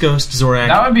Space Ghost, Zorak,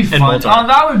 that would be fun. And Moltar. Oh,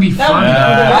 that would be fun.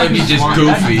 That'd be just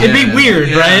goofy. It'd be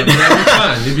weird, right? That'd be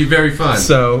fun. It'd be very fun.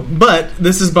 So, but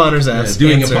this is Bonner's answer.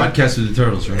 Doing a podcast with the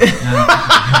Turtles, right?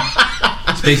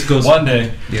 Space Ghost. One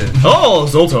day. Yeah. Oh,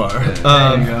 Zoltar.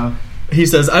 There you go. He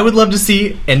says, I would love to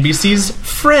see NBC's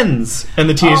Friends and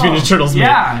the Teenage Mutant Turtles meet.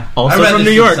 Yeah. Also from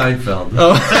New York. Seinfeld.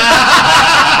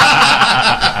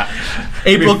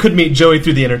 April could meet Joey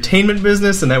through the entertainment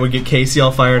business, and that would get Casey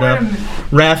all fired up.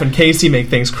 Raph and Casey make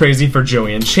things crazy for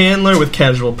Joey and Chandler with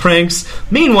casual pranks.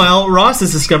 Meanwhile, Ross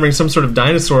is discovering some sort of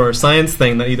dinosaur or science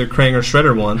thing that either Krang or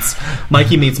Shredder wants.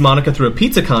 Mikey meets Monica through a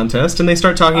pizza contest, and they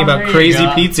start talking about crazy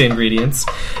pizza ingredients.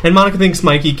 And Monica thinks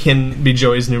Mikey can be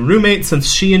Joey's new roommate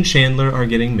since she and Chandler are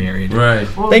getting married. Right.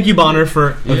 Thank you, Bonner,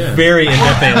 for a very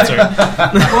in-depth answer.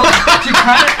 Well,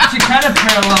 to kind of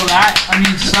parallel that,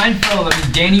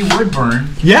 Seinfeld, Danny Woodburn.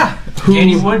 Yeah.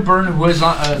 Danny Woodburn, who was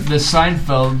on the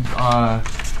Seinfeld,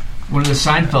 one of the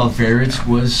Seinfeld favorites,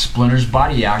 was Splinter's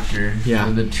body actor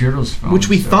for the Turtles film. Which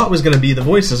we thought was going to be the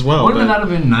voice as well. Wouldn't that have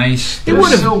been nice? It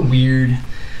would have. So weird.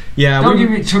 Yeah. Don't give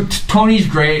me... Tony's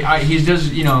great. He does,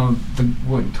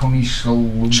 Tony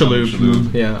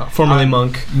Shalhoub. Yeah. Formerly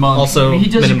Monk. Also, he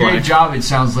does a great job, it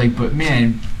sounds like, but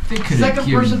man... Second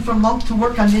person from Monk to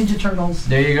work on Ninja Turtles.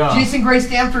 There you go. Jason Gray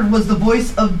Stanford was the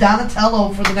voice of Donatello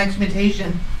for the Next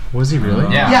Mutation. Was he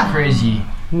really? Yeah. Crazy.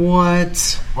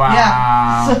 What? Wow.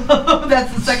 Yeah. So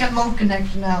that's the second Monk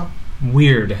connection now.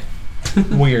 Weird.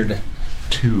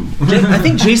 Two. I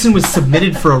think Jason was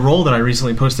submitted for a role that I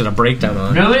recently posted a breakdown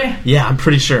on. Really? Yeah, I'm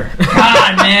pretty sure.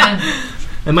 God, man.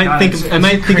 I might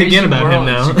think again about him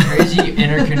now. It's a crazy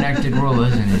interconnected world,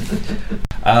 isn't it?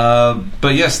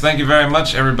 But yes, thank you very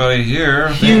much, everybody here.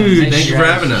 Huge. Thank you for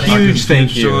having us. Huge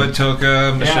thank you. Joy,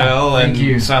 Toka, Michelle,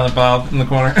 and Silent Bob in the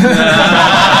corner.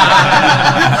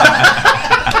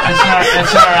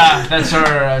 That's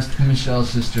our Michelle's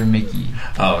sister, Mickey.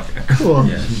 Oh, okay. Cool.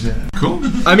 Yeah. Cool.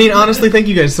 I mean, honestly, thank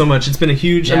you guys so much. It's been a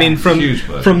huge. Yeah, I mean, huge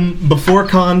from before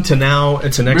con to now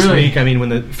to next Really? week. I mean, when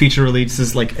the feature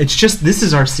releases, like, it's just this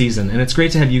is our season, and it's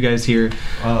great to have you guys here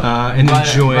and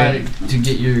enjoy. Glad to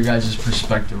get your guys'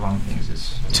 perspective on things.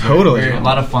 It's Totally. a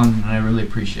lot of fun, and I really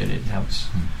appreciate it. It helps.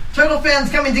 Turtle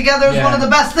fans coming together is one of the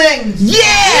best things.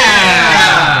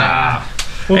 Yeah.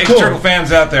 Well, Hey, cool. Turtle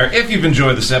fans out there, if you've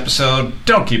enjoyed this episode,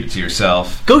 don't keep it to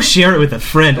yourself. Go share it with a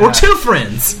friend or two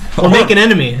friends, or make an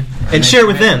enemy and share it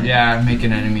with them. Yeah, make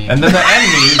an enemy. And then the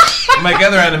enemies make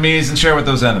other enemies and share with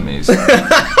those enemies.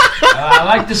 I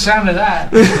like the sound of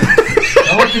that.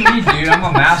 Don't look at me, dude. I'm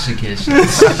a masochist.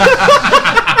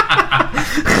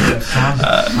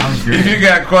 Sounds great. If you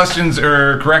got questions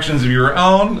or corrections of your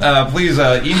own, please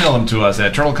email them to us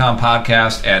at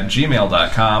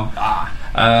turtlecompodcast@gmail.com.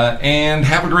 And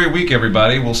have a great week,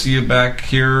 everybody. We'll see you back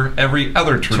here every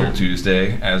other Turtle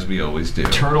Tuesday, as we always do.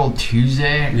 Turtle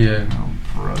Tuesday? Yeah. Oh,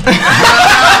 bro. What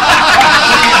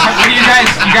do you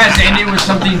guys end it with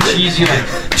something cheesy like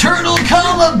Turtle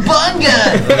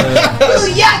Cowabunga!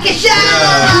 Booyakasha!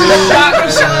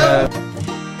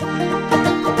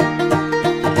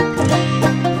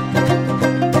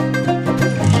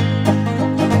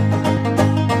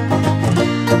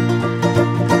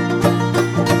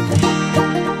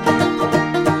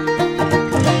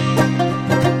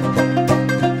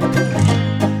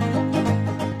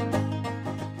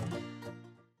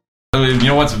 You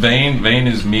know what's Vane? Vane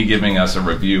is me giving us a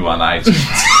review on iTunes.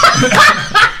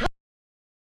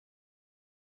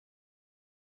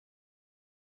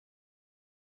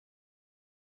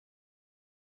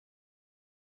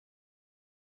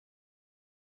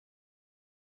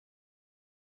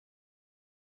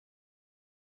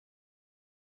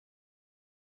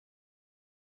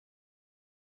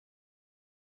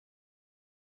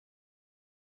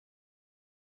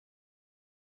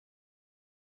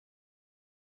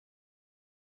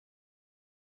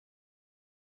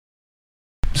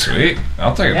 Sweet.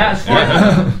 I'll take it. Yeah, it's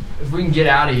fun. If we can get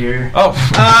out of here. Oh.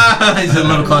 He's a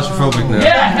little claustrophobic now.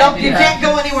 Yeah. Nope, you can't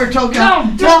go anywhere, Toka.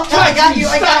 No, don't I got you,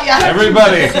 I got you.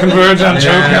 Everybody, converge on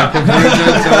Choka.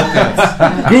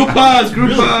 Group pause,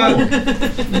 group pause.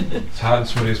 It's hot and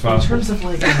sweaty as possible. In terms of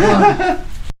like,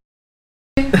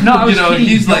 No, I was You know, kidding.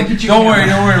 he's like, get your don't worry,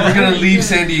 camera. we're gonna leave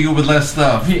San Diego with less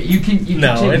stuff. You can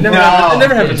No, take it never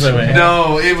happens that way.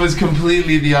 No, it was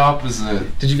completely the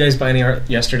opposite. Did you guys buy any art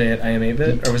yesterday at I Am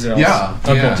 8-Bit, or was it all? Yeah,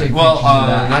 Okay. yeah. Take Well, pictures of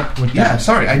that. not, yeah.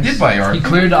 Sorry, I did buy art. He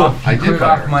cleared off. I He did cleared buy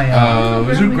off art. my. It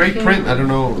was a great print. I don't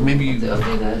know, maybe.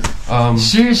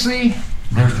 Seriously?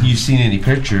 If you've seen any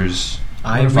pictures,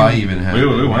 I if I even have. We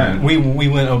went. We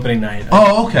went opening night.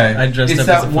 Oh, okay. I dressed it's up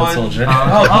that as a foot one. soldier.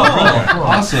 Oh, cool.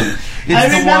 awesome! It's I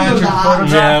the remember one. that.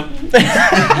 Yeah.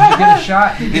 You get a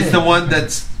shot. You It's did. the one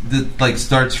that like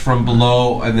starts from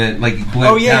below and then like blends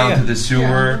Oh, yeah, down yeah. to the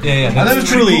sewer. Yeah, I thought it was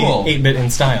truly pretty cool. 8-bit in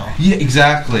style. Yeah,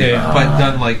 exactly. Yeah. But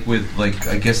done like with like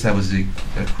I guess that was the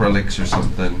acrylics or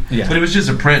something. Yeah. But it was just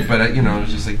a print. But it was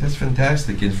just like that's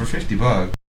fantastic. And for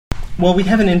 $50. Well, we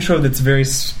have an intro that's very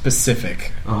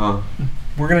specific.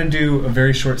 We're going to do a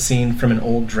very short scene from an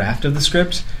old draft of the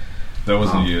script That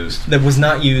wasn't used. that was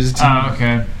not used. Oh,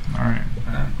 okay. All right.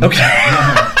 Okay.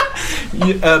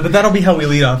 But that'll be how we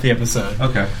lead off the episode.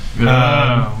 Okay.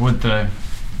 With the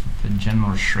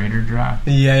General Schrader draft.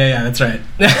 Yeah, that's right.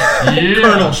 Yeah.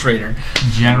 Colonel Schrader.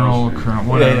 General Colonel,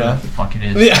 whatever Yeah. the fuck it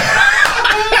is. Yeah.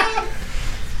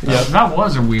 Yep. That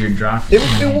was a weird draft.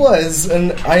 It was,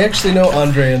 and I actually know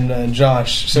Andre and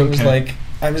Josh, so it was like,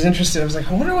 I was interested. I was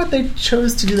like, I wonder what they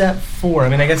chose to do that for. I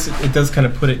mean, I guess it does kind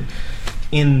of put it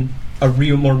in a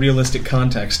more realistic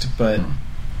context, but...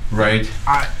 Right.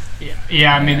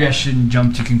 Yeah, maybe I shouldn't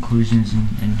jump to conclusions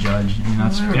and judge. I mean,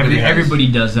 that's Everybody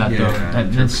everybody does that Yeah. though.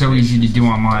 That's so easy to do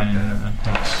online. And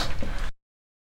that's